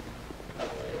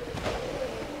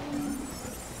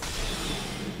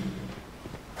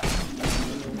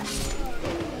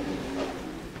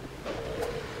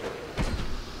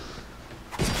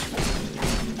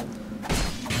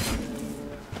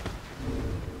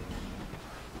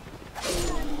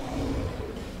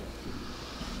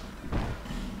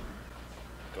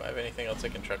 Do I have anything else I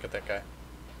can chuck at that guy?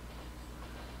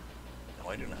 No,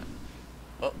 I do not.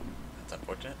 Oh, that's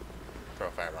unfortunate. Throw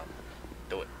a firebomb.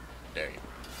 Do it. Dare you.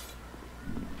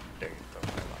 Dare you. Throw a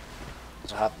firebomb.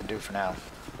 That's what I have to do for now.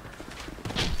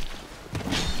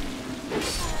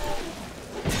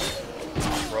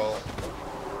 Roll.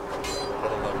 For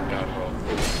the love of God, roll.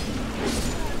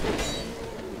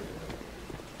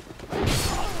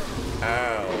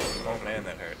 Ow. Oh man,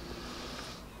 that hurt.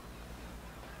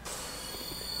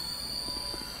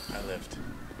 I lived.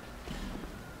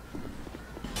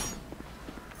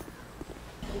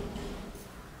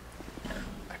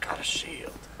 I got a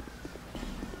shield.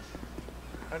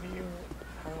 How do you...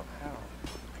 How?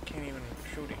 I can't even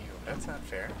shoot at you. That's not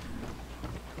fair.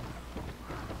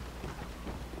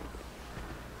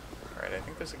 Alright, I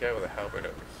think there's a guy with a halberd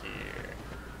over here.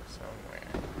 Somewhere.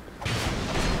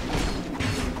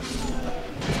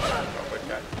 Oh, good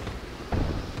guy.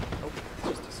 Nope, it's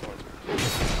just a swordsman.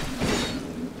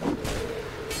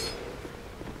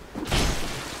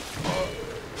 Oh,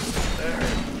 there.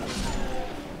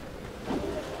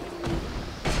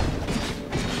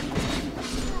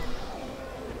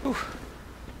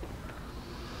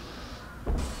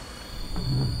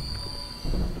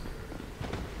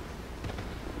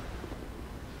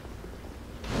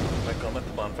 Michael, I'm at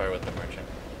the bonfire with the merchant.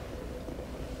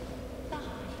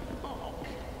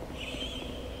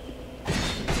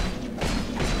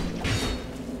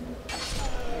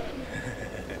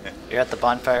 You're at the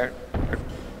bonfire.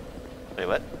 Wait,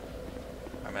 what?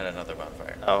 I'm at another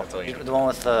bonfire. Oh, That's all you know. the one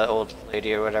with the old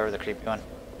lady or whatever, the creepy one.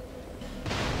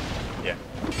 Yeah.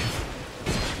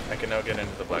 I can now get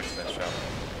into the blacksmith shop.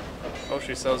 Oh,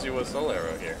 she sells you a soul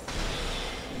arrow here.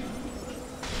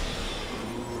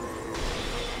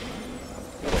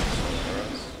 I like soul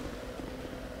arrows.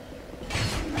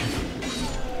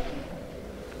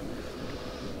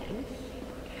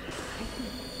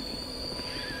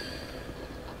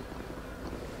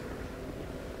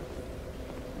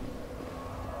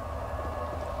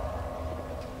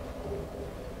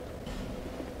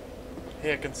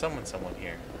 Hey, I can summon someone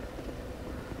here.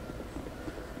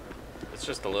 It's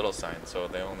just a little sign, so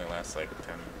they only last like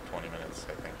 10-20 minutes,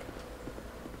 I think.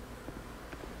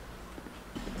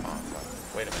 Oh, it's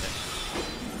locked. Wait a minute.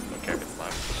 Don't care if it's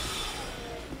locked.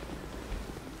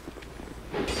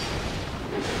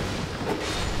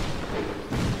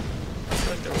 I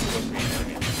feel like there was supposed to be an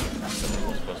enemy. Something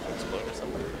was supposed to explode or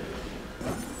something.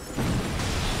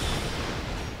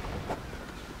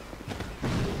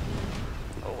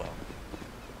 Oh well.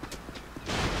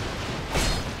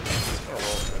 Just gonna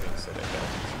roll for me so they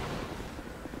don't.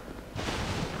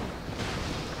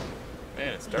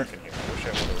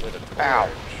 him with a torch. Ow.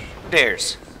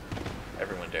 Dares.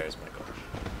 Everyone dares, Michael.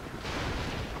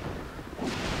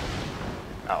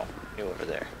 Oh, you over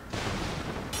there.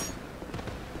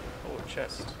 Oh,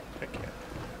 chest. Heck yeah.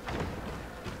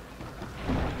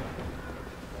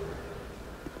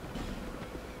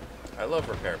 I love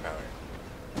repair power.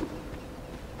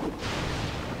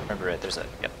 Remember it, there's a,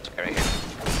 yep, it's right here.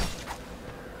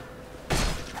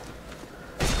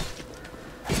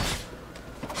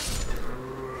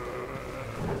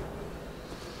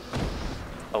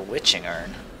 A witching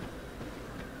urn.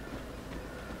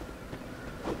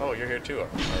 Oh, you're here too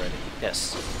already.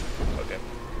 Yes. Okay.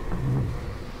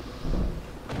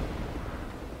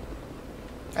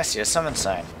 I see a summon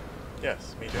sign.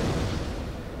 Yes, me too.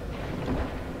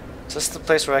 Is this the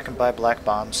place where I can buy black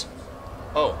bombs?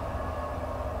 Oh.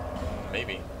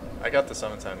 Maybe. I got the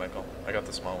summon sign, Michael. I got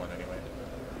the small one anyway.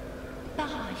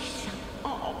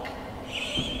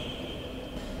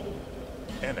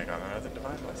 And I got another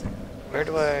divine blessing. Where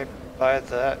do I buy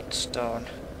that stone?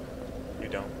 You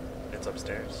don't. It's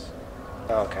upstairs.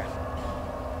 Oh, okay.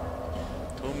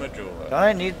 Tumajula. Don't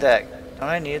I need that? Don't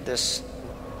I need this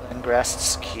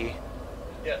Ingrast's key?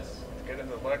 Yes. To get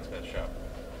into the blacksmith shop.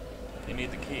 You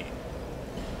need the key.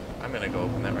 I'm gonna go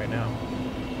open that right now.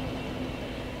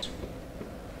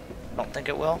 Don't think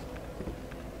it will,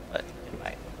 but it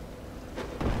might.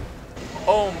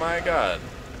 Oh my god.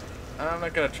 I'm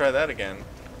not gonna try that again.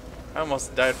 I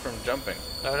almost died from jumping.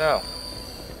 No, no.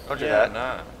 Don't do Yeah, that.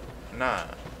 nah. No.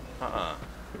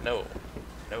 No.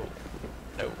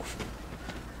 No.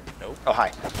 Nope. Oh,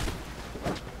 hi.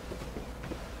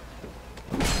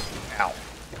 Ow.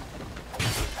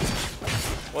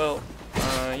 Well,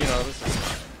 you know, this is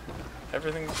fine.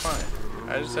 Everything's fine.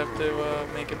 I just have to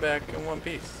make it back in one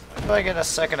piece. How do I get a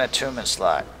second attunement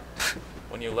slot?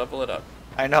 When you level it up.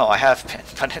 I know, I have been,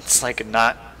 but it's like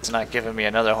it's not giving me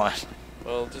another one.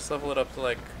 Well, just level it up to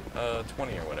like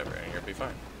 20 or whatever, and you'll be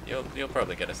fine. You'll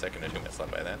probably get a second attunement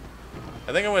slot by then.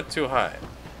 I think I went too high.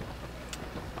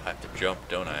 I have to jump,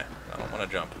 don't I? I don't want to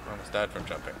jump. I almost died from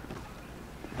jumping.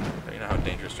 You know how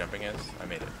dangerous jumping is? I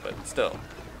made it, but still,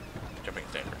 jumping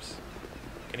is dangerous.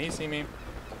 Can he see me?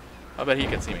 I'll bet he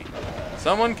can see me.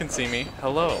 Someone can see me.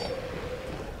 Hello.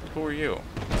 Who are you?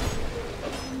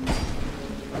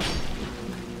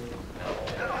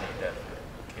 No, I need that.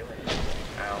 Kill him.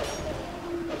 Ow.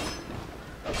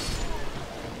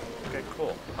 Okay,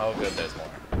 cool. Oh, good, there's more.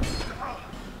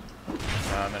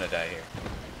 I'm gonna die here.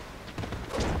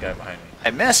 There's a guy behind me.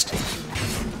 I missed!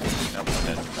 Nope, I'm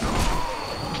dead.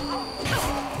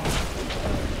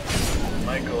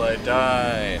 Michael, I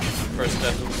died. First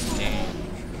death of the game.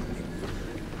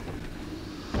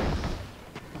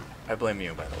 I blame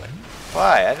you, by the way.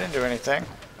 Why? I didn't do anything.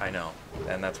 I know,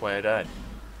 and that's why I died.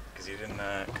 Because you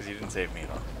didn't save me at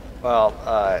all. Well,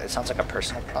 it sounds like a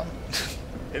personal problem.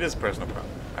 It is a personal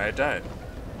problem. I died.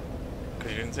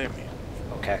 Because you didn't save me.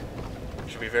 Okay. It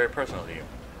should be very personal to you.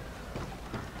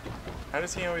 How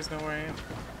does he always know where I am?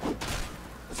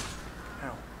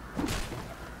 How?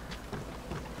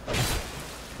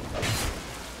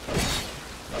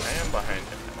 I am behind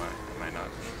him, am I not?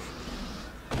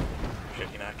 Should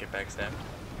he not get backstabbed?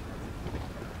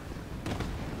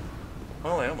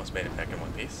 Well, I almost made it back in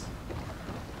one piece.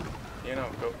 You know,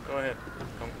 go ahead.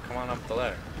 Come on up the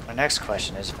ladder. My next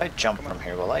question is, if I jump from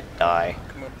here, will I die?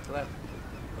 Come up the ladder.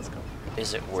 Let's go.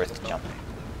 Is it worth jumping?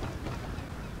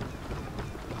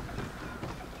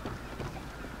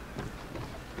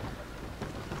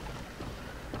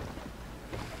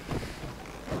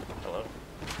 Hello?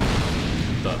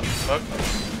 The fuck?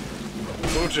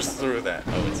 Who just threw that?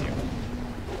 Oh, it's you.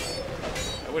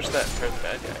 I wish that hurt the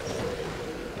bad guys.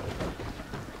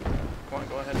 Come on,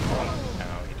 go ahead.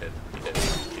 Oh, he did.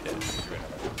 He threw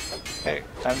another. Okay,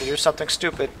 time to do something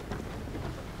stupid.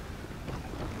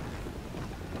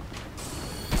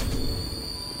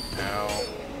 Ow.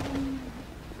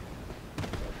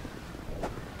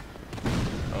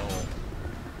 Oh.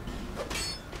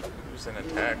 Use an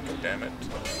attack, damn it.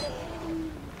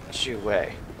 Shoo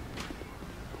away.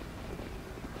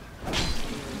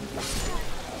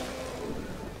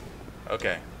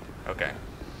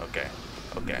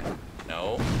 Okay.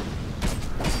 No.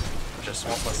 Just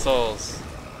want my souls.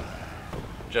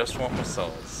 Just want my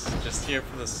souls. Just here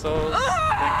for the souls.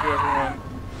 Thank you, everyone.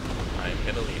 I'm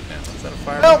gonna leave now. Is that a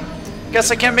fire? Nope!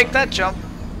 Guess I can't make that jump.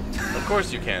 Of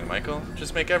course you can, Michael.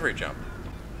 Just make every jump.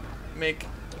 Make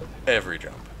every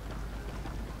jump.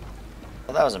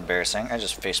 Well, that was embarrassing. I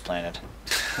just face planted.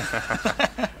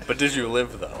 But did you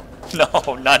live, though?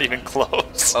 No, not even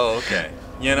close. Oh, okay.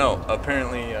 You know,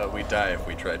 apparently we die if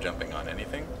we try jumping on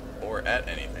anything or at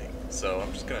anything. So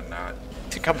I'm just gonna not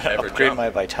Think I'm gonna ever upgrade jump. my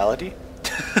vitality?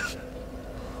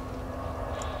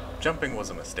 Jumping was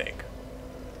a mistake.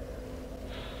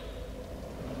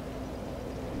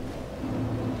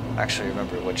 Actually,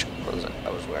 remember which clothes I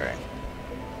was wearing.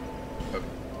 Okay.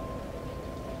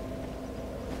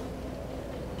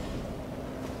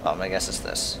 I guess it's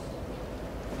this.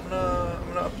 I'm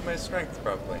gonna up my strength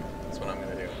probably. That's what I'm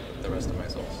gonna do with the rest of my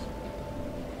souls.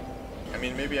 I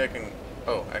mean, maybe I can.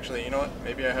 Oh, actually, you know what?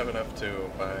 Maybe I have enough to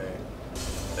buy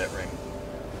that ring.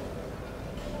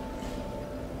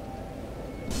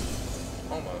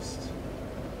 Almost.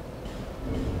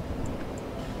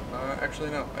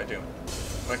 Actually, no, I do.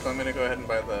 Michael, I'm gonna go ahead and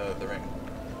buy the ring.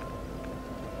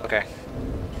 Okay.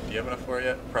 Do you have enough for it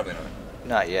yet? Probably not.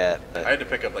 Not yet, but... I had to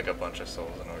pick up like a bunch of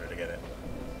souls in order to get it.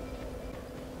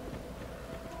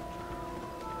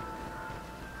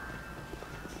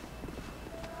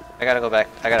 I gotta go back.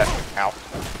 Ow.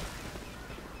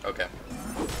 Okay.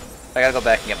 I gotta go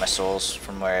back and get my souls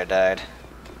from where I died.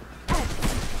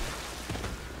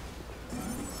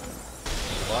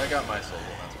 Well, I got my souls,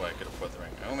 and that's why I could afford the ring.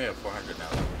 I only have 400 now.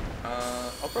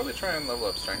 I'll probably try and level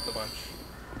up strength a bunch.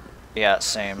 Yeah,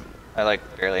 same. I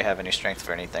like barely have any strength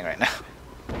for anything right now.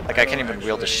 Like I can't even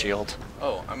wield a shield.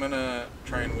 Oh, I'm gonna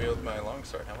try and wield my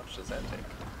longsword. How much does that take?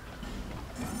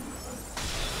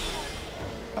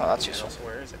 Oh, that's And useful. also,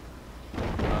 where is it?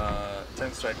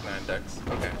 10 strike, 9 dex.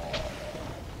 Okay.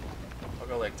 I'll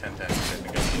go like 10 times. I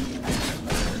think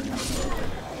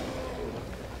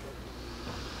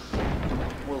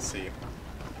we'll see.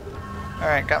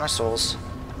 Alright, got my souls.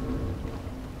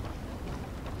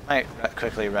 Might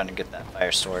quickly run and get that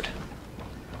fire sword.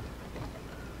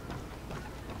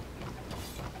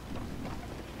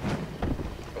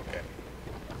 Okay.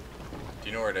 Do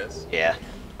you know where it is? Yeah.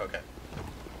 Okay.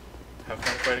 Have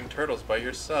fun fighting turtles by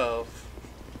yourself.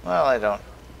 Well, I don't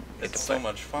need to It's so fight.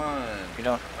 much fun. You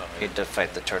don't Oh, need to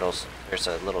fight the turtles. There's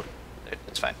a little...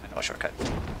 It's fine. I know a shortcut.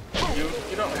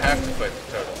 You don't have to fight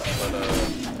the turtles,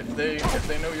 but if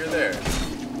they know you're there,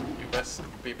 you best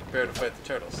be prepared to fight the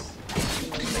turtles.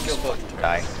 They kill both the turtles.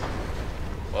 Die.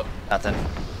 Well, Nothing.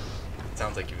 it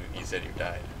sounds like you said you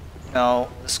died. No,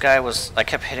 this guy was... I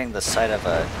kept hitting the side of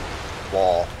a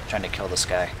wall trying to kill this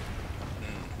guy.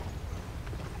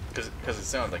 Because it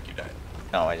sounded like you died.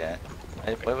 No, I didn't.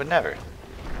 I would never.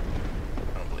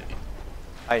 I don't believe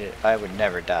you. I would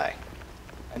never die.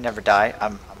 I never die.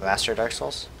 I'm a master of Dark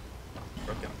Souls.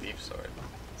 Broken thief sword.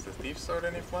 Is the thief sword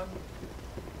any fun?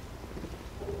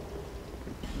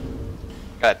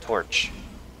 Got a torch.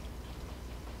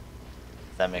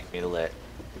 Does that make me lit?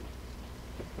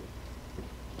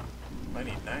 I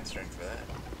need 9 strength for that.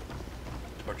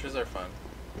 Torches are fun.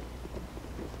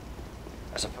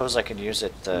 I suppose I could use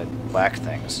it to whack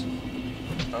things.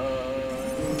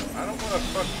 I don't want to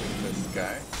fuck with this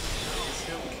guy. Because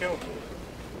he'll kill me.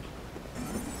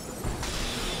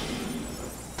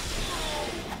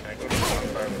 Can I go to the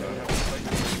bonfire without having to fight?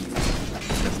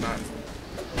 It's not.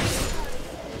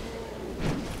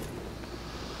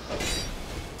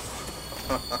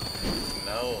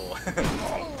 No.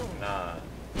 Nah.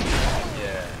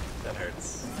 Yeah, that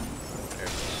hurts. That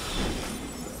hurts.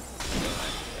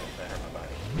 That hurt my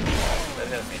body. That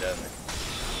hit me, doesn't it?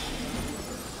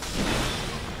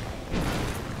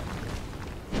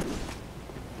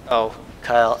 Oh,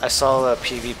 Kyle, I saw a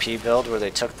PvP build where they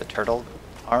took the turtle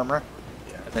armor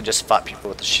Yeah. and then just fought people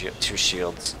with the two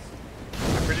shields.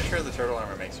 I'm pretty sure the turtle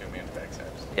armor makes you immune to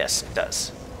backstabs. Yes, it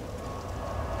does.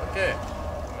 Okay.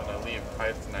 I'm gonna leave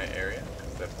Hive Tonight area,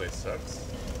 because that place sucks.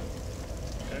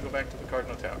 I'm gonna go back to the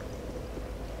Cardinal Tower.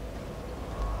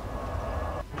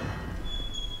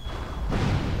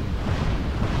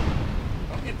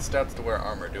 I don't need stats to wear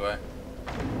armor, do I?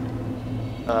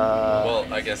 Well,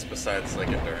 I guess besides, like,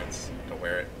 endurance to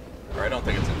wear it. Or I don't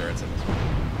think it's endurance in this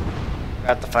one.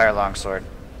 Got the fire longsword.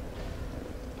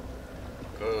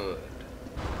 Good.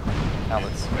 Now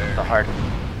It's the very-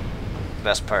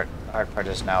 best part, the hard part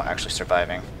is now actually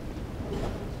surviving.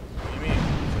 What do you mean?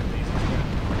 It's like the easiest part.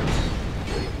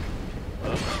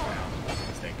 Oh, wow.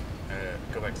 Mistake.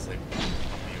 Go back to sleep.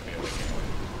 You'll be awake anyway.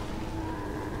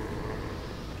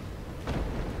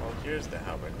 Well, here's the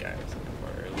halberd guy I was looking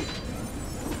for earlier.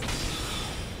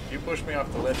 If you push me off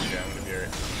the ledge here, I'm gonna be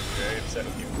very upset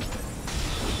with you.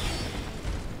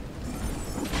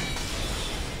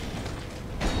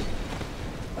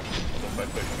 If I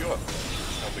push you off the ledge,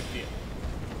 it's no big deal.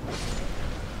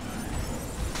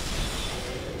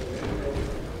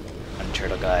 One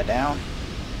turtle guy down.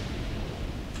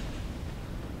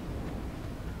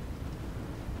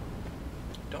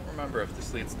 Don't remember if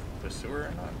this leads to the sewer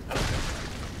or not. I don't think so.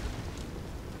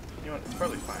 You know what? It's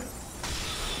probably fine.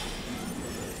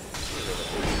 Sewer's over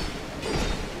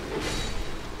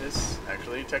there. This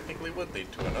actually technically would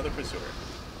lead to another pursuer.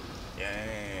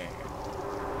 Yay.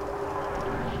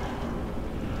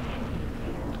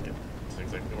 Yep, that's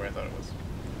exactly where I thought it was.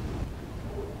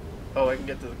 Oh, I can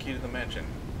get to the key to the mansion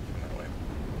from that way.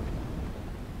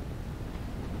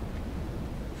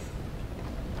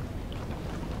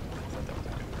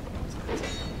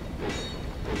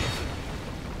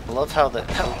 I love how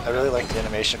I really like the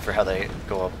animation for how they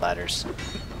go up ladders.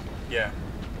 Yeah.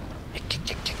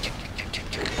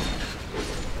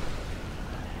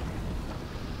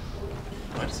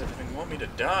 Why does everything want me to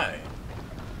die?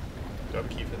 Do I have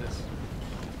a key for this?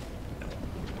 No.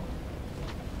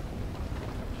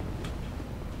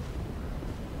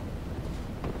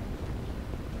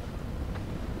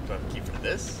 Do I have a key for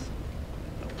this?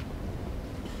 No.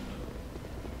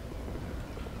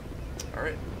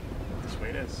 Alright. This way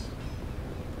it is.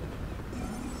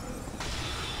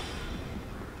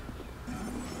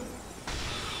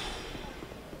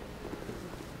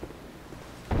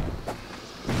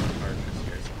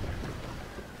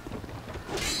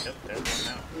 Yep, there's one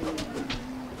now.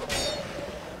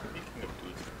 Speaking of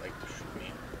dudes that like to shoot me.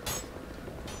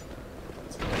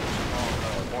 Oh no,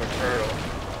 more turtle.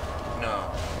 No.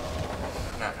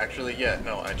 Not actually, yeah,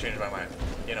 no, I changed my mind.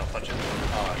 You know, punch it.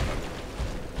 Oh,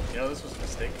 you know, this was a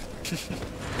mistake.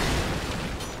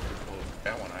 Well,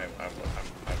 that one, I went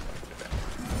through that.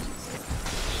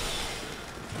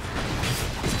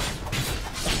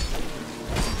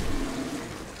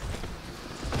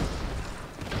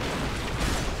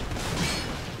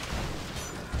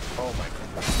 Oh my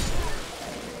god.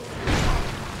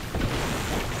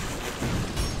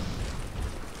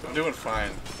 I'm doing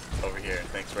fine over here.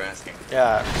 Thanks for asking.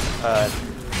 Yeah,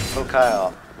 oh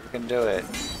Kyle, you can do it.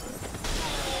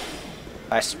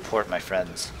 I support my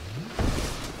friends.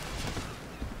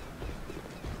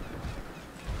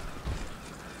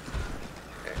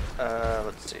 Okay,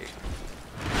 let's see.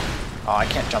 Oh, I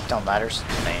can't jump down ladders.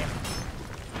 Lame.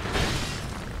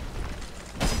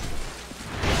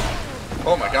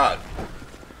 Oh my god.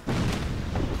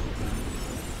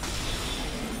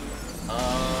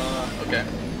 Okay.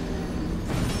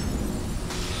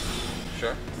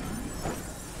 Sure.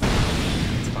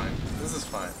 It's fine. This is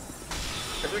fine.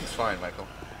 Everything's fine, Michael.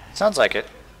 Sounds like it.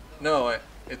 No,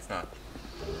 it's not.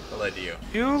 I lied to you.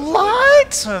 You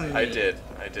lied to me! I did.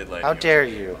 I did lie to How you. dare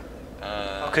you?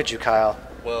 How could you, Kyle?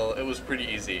 Well, it was pretty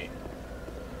easy.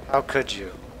 How could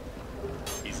you?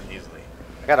 Easily.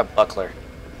 I got a buckler.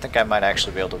 I think I might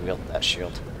actually be able to wield that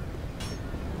shield.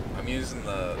 I'm using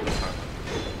the front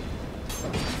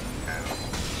one.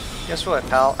 Ow. Guess what,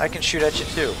 pal? I can shoot at you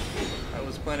too. I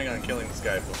was planning on killing this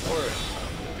guy before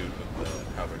the dude with the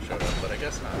halberd showed up, but I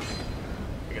guess not.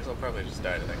 I guess I'll probably just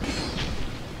die to that guy.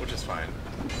 Which is fine.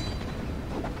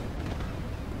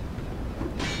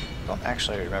 Don't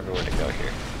actually remember where to go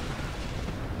here.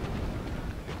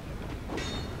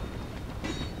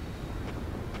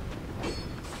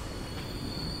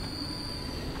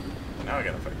 Now I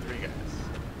gotta fight 3 guys.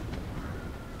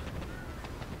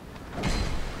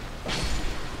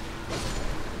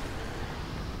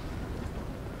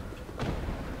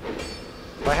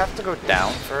 Do I have to go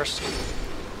down first?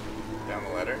 Down the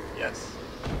ladder? Yes.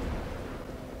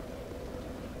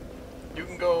 You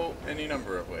can go any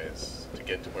number of ways to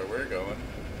get to where we're going,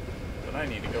 but I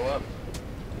need to go up,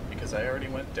 because I already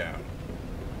went down.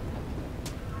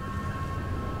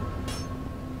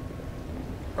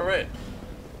 Alright.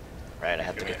 Right, I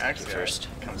have to Okay, get to you actually, first.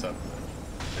 comes up.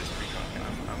 There's Precon,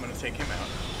 and I'm gonna take him out.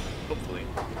 Hopefully.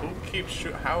 Who keeps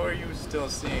how are you still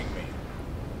seeing me?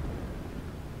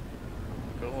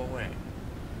 Go away.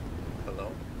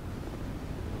 Hello?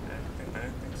 I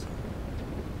didn't think so.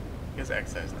 I guess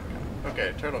X-Size not coming.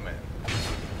 Okay, Turtle Man.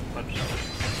 Punch.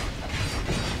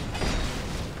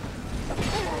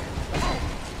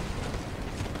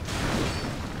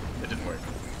 It didn't work.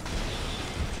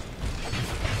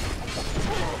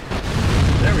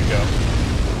 There we go.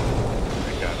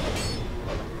 I got him.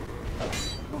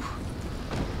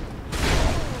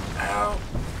 Ow.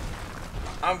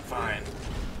 I'm fine.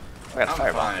 I got a I'm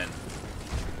fireball. fine.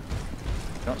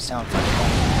 You don't sound fine. I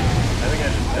think I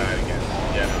just died again.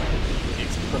 Yeah, no. He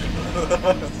exploded.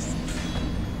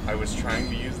 I was trying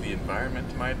to use the environment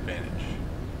to my advantage.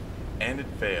 And it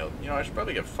failed. You know, I should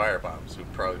probably get firebombs.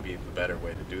 Would probably be the better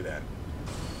way to do that.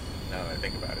 Now that I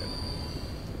think about it.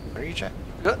 What are you trying?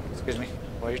 Excuse me.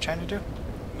 What are you trying to do?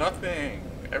 Nothing.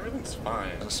 Everything's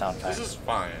fine. Doesn't sound fine. This is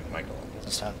fine, Michael.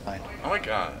 Doesn't sound fine. Oh my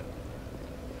god.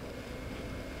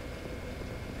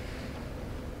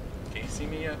 Can you see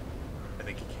me yet? I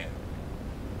think you can.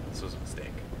 This was a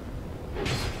mistake.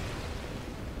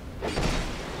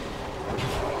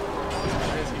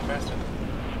 Why is he faster than me?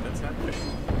 That's not fair.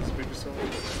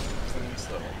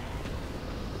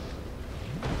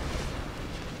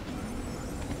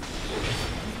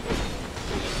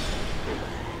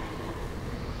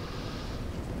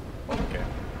 Okay.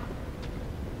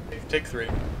 Hey, take 3.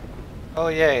 Oh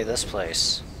yay, this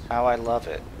place. How I love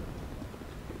it.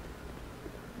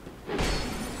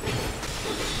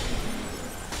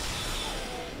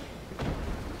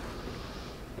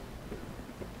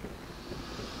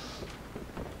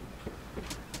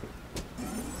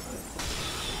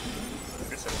 I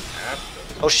guess I don't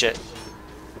have to. Oh shit.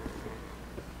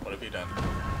 What have you done?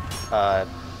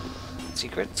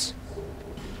 Secrets?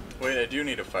 Wait, I do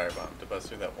need a firebomb to bust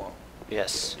through that wall.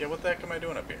 Yes. Yeah, what the heck am I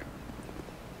doing up here?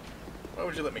 Why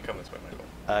would you let me come this way, Michael?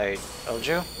 I told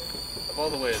you? Of all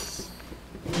the ways,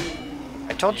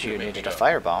 I told You you you can make needed me a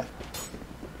go. firebomb.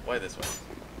 why this way?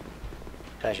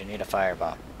 Because you need a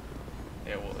firebomb.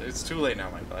 Yeah, well, it's too late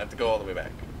now, Michael. I have to go all the way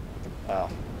back. Oh,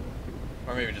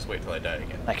 Or maybe just wait till I die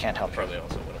again. I can't help you. Probably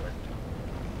also would have worked.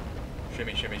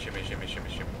 Shimmy, shimmy, shimmy, shimmy, shimmy,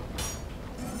 shimmy.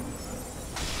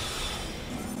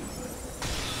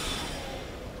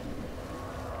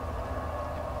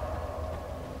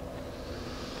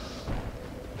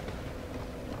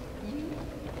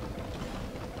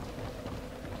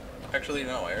 Actually,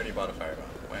 no, I already bought a firebomb.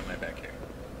 Why am I back here?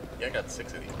 Yeah, I got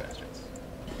 6 of these bastards.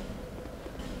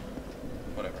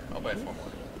 Whatever, I'll buy 4 more.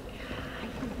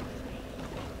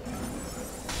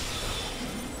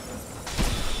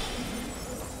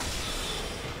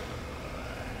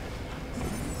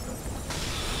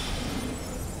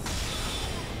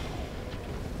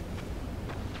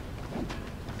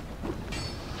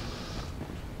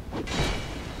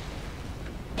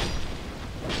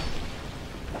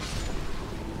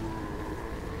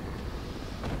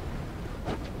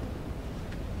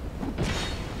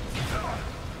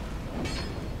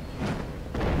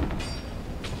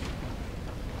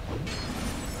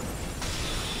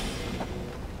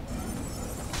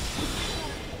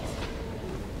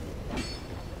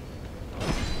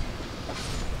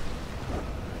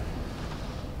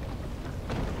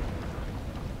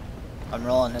 I'm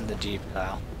rolling in the deep,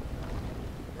 Kyle.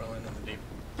 Rolling in the deep.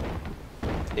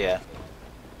 Yeah.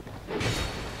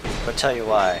 I'll tell you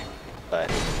why, but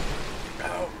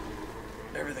Ow!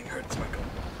 Everything hurts, Michael.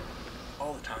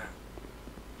 All the time.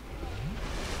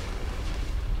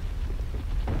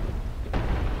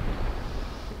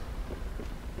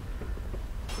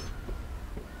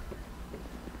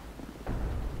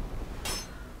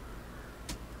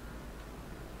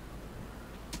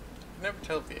 I can never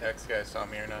tell if the X guy saw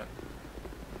me or not.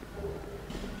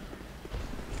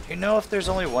 you know if there's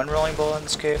only one rolling bowl in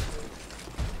this cave?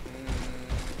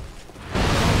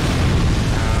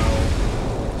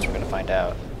 Ow. So we're gonna find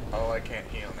out. Oh, I can't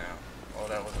heal now. Oh,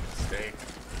 that was a mistake.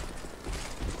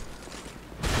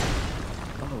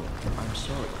 Oh, I'm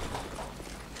sorry.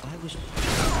 I was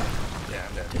Yeah,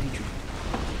 I'm dead. daydreaming.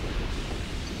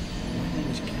 My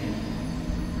name is Ken.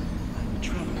 I'm a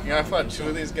traveler. Yeah, I fought 2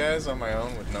 of these guys on my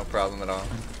own with no problem at all.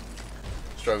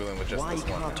 Struggling with just Why this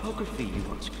one now. cartography, you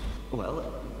ask? Well,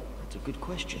 that's a good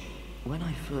question. When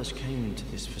I first came into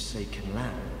this forsaken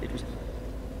land, it was a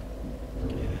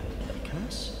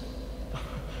curse?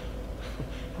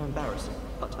 How embarrassing.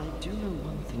 But I do know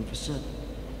one thing for certain.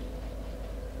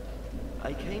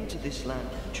 I came to this land,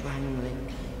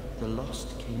 Drangling, the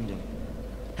Lost Kingdom.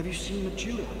 Have you seen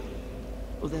Majula?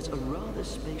 Well, there's a rather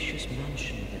spacious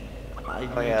mansion there.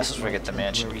 Oh yeah, let's forget the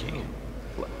mansion key.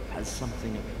 Well, has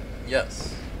something of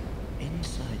Yes.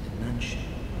 inside the mansion.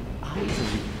 I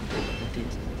believe that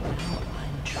it. Now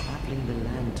I'm traveling the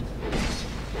land to peace.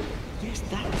 Yes,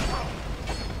 that's right.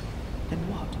 Then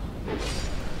what? I'm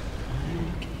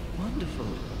looking wonderful.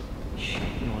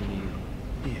 Shame on you.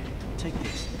 Here, take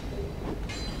this.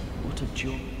 What a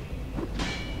joy.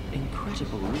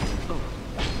 Incredible. Oh,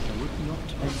 I would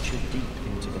not venture deep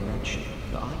into the mansion,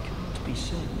 but I can't be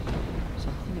certain.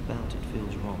 Something about it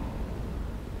feels wrong.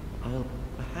 I'll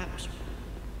perhaps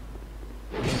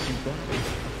do that.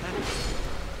 Perhaps.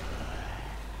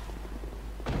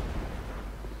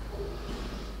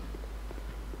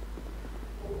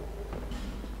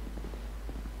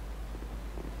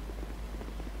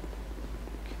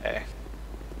 Okay.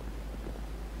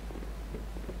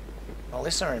 Well, at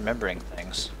least I'm remembering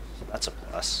things. So that's a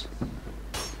plus.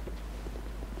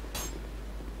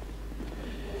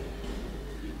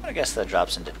 I guess that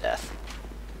drops into death.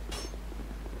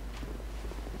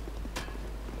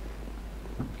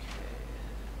 Okay.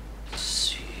 Let's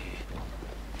see.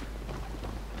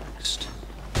 Next.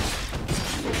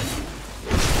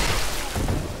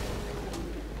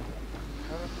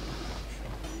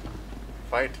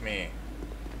 Fight me.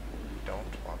 Don't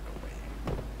walk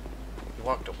away. You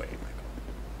walked away, Michael.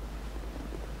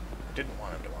 I didn't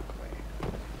want to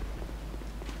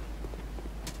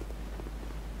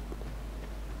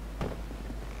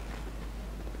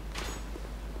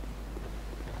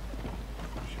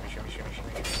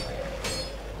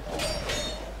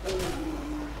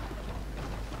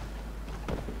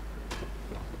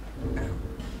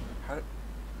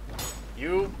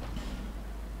You?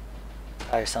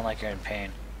 Oh, you sound like you're in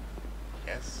pain.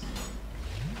 Yes.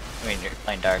 I mean, you're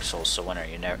playing Dark Souls, so when are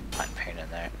you never not in pain in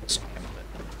there?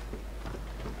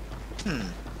 You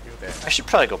there. I should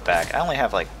probably go back. I only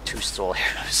have like 2 soul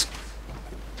arrows.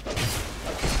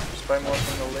 Just buy more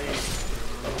from the lake.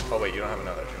 Oh wait, you don't have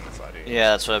another thing slot, do you? Yeah,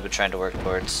 that's what I've been trying to work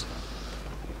towards.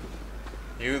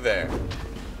 You there.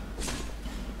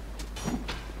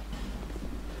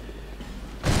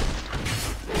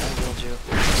 Can't wield you.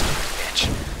 Bitch.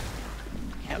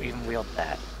 Can't even wield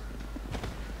that.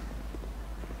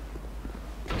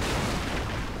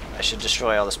 I should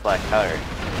destroy all this black powder.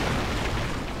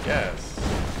 Yes.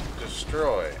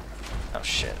 Destroy. Oh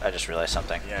shit, I just realized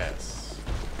something. Yes.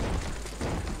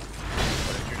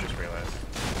 What did you just realize?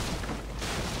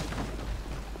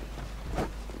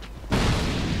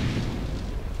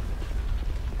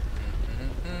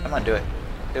 Come on, do it.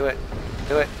 Do it.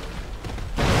 Do it.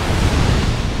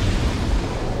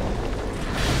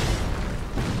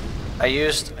 I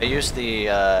used the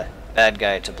bad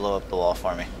guy to blow up the wall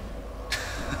for me.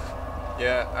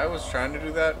 Yeah, I was trying to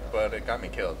do that, but it got me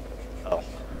killed. Oh.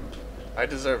 I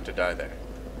deserve to die there.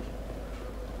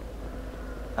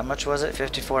 How much was it?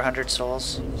 5,400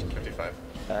 souls? 55.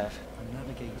 5. I'm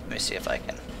navigating. Let me see if I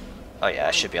can. Oh yeah,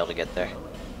 I should be able to get there.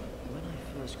 When I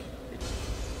first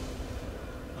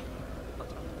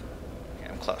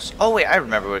Okay, I'm close. Oh wait, I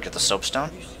remember where we get the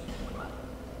soapstone. I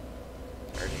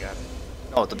already got it.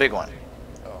 Oh, the big one.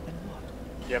 Oh.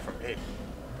 Yeah, from Peyton.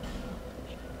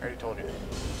 I already told you that.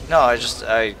 No,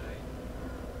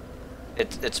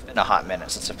 it's been a hot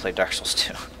minute since I played Dark Souls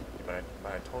 2. But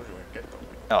I told you where to get them.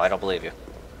 No, I don't believe you.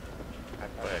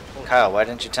 But I told Kyle, why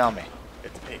didn't you tell me? you.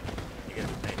 It's Peyton. You get it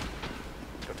from Peyton.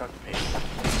 Go talk to Peyton.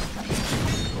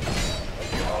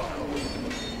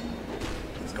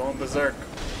 He's going berserk.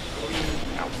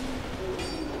 Ow.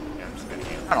 Yeah, I'm just gonna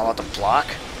heal. I don't want to block.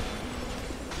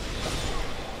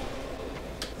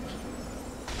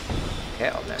 Okay,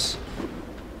 I'll miss.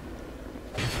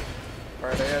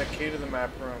 Alright, I got a key to the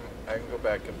map room. I can go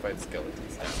back and fight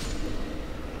skeletons now.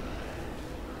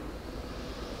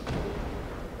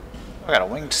 I got a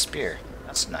winged spear.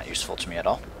 That's not useful to me at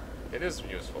all. It is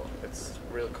useful. It's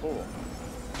really cool.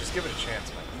 Just give it a chance,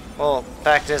 man. Well,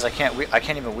 fact is, I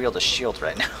can't even wield a shield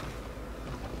right now.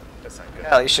 That's not good.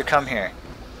 Kyle, you should come here,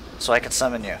 so I can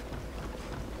summon you.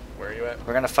 Where are you at?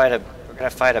 We're gonna fight a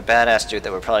badass dude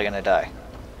that we're probably gonna die.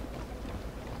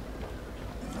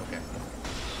 Okay.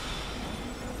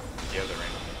 You have the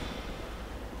ring.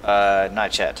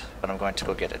 Not yet, but I'm going to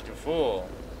go get it. You fool.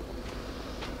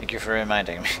 Thank you for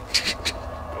reminding me.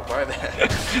 Go buy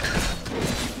that.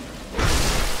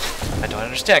 I don't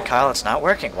understand, Kyle. It's not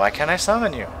working. Why can't I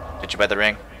summon you? Did you buy the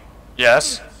ring?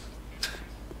 Yes.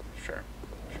 Sure.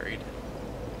 Sure you did.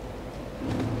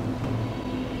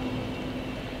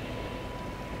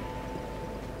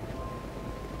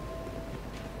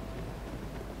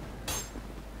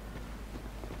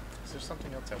 Is there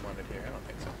something else I wanted here? I don't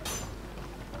think so.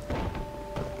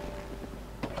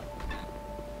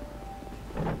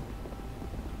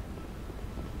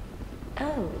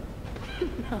 Oh.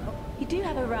 No. You do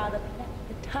have a rather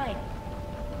the time.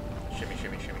 Shimmy,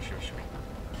 shimmy, shimmy, shimmy, shimmy.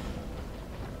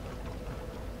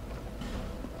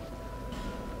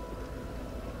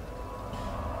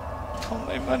 All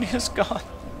my money is gone.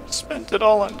 Spent it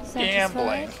all on Satisfied?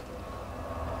 gambling.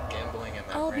 Gambling and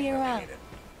that I'll ring, be I around. need it.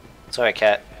 Sorry,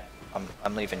 Cat.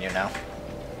 I'm leaving you now.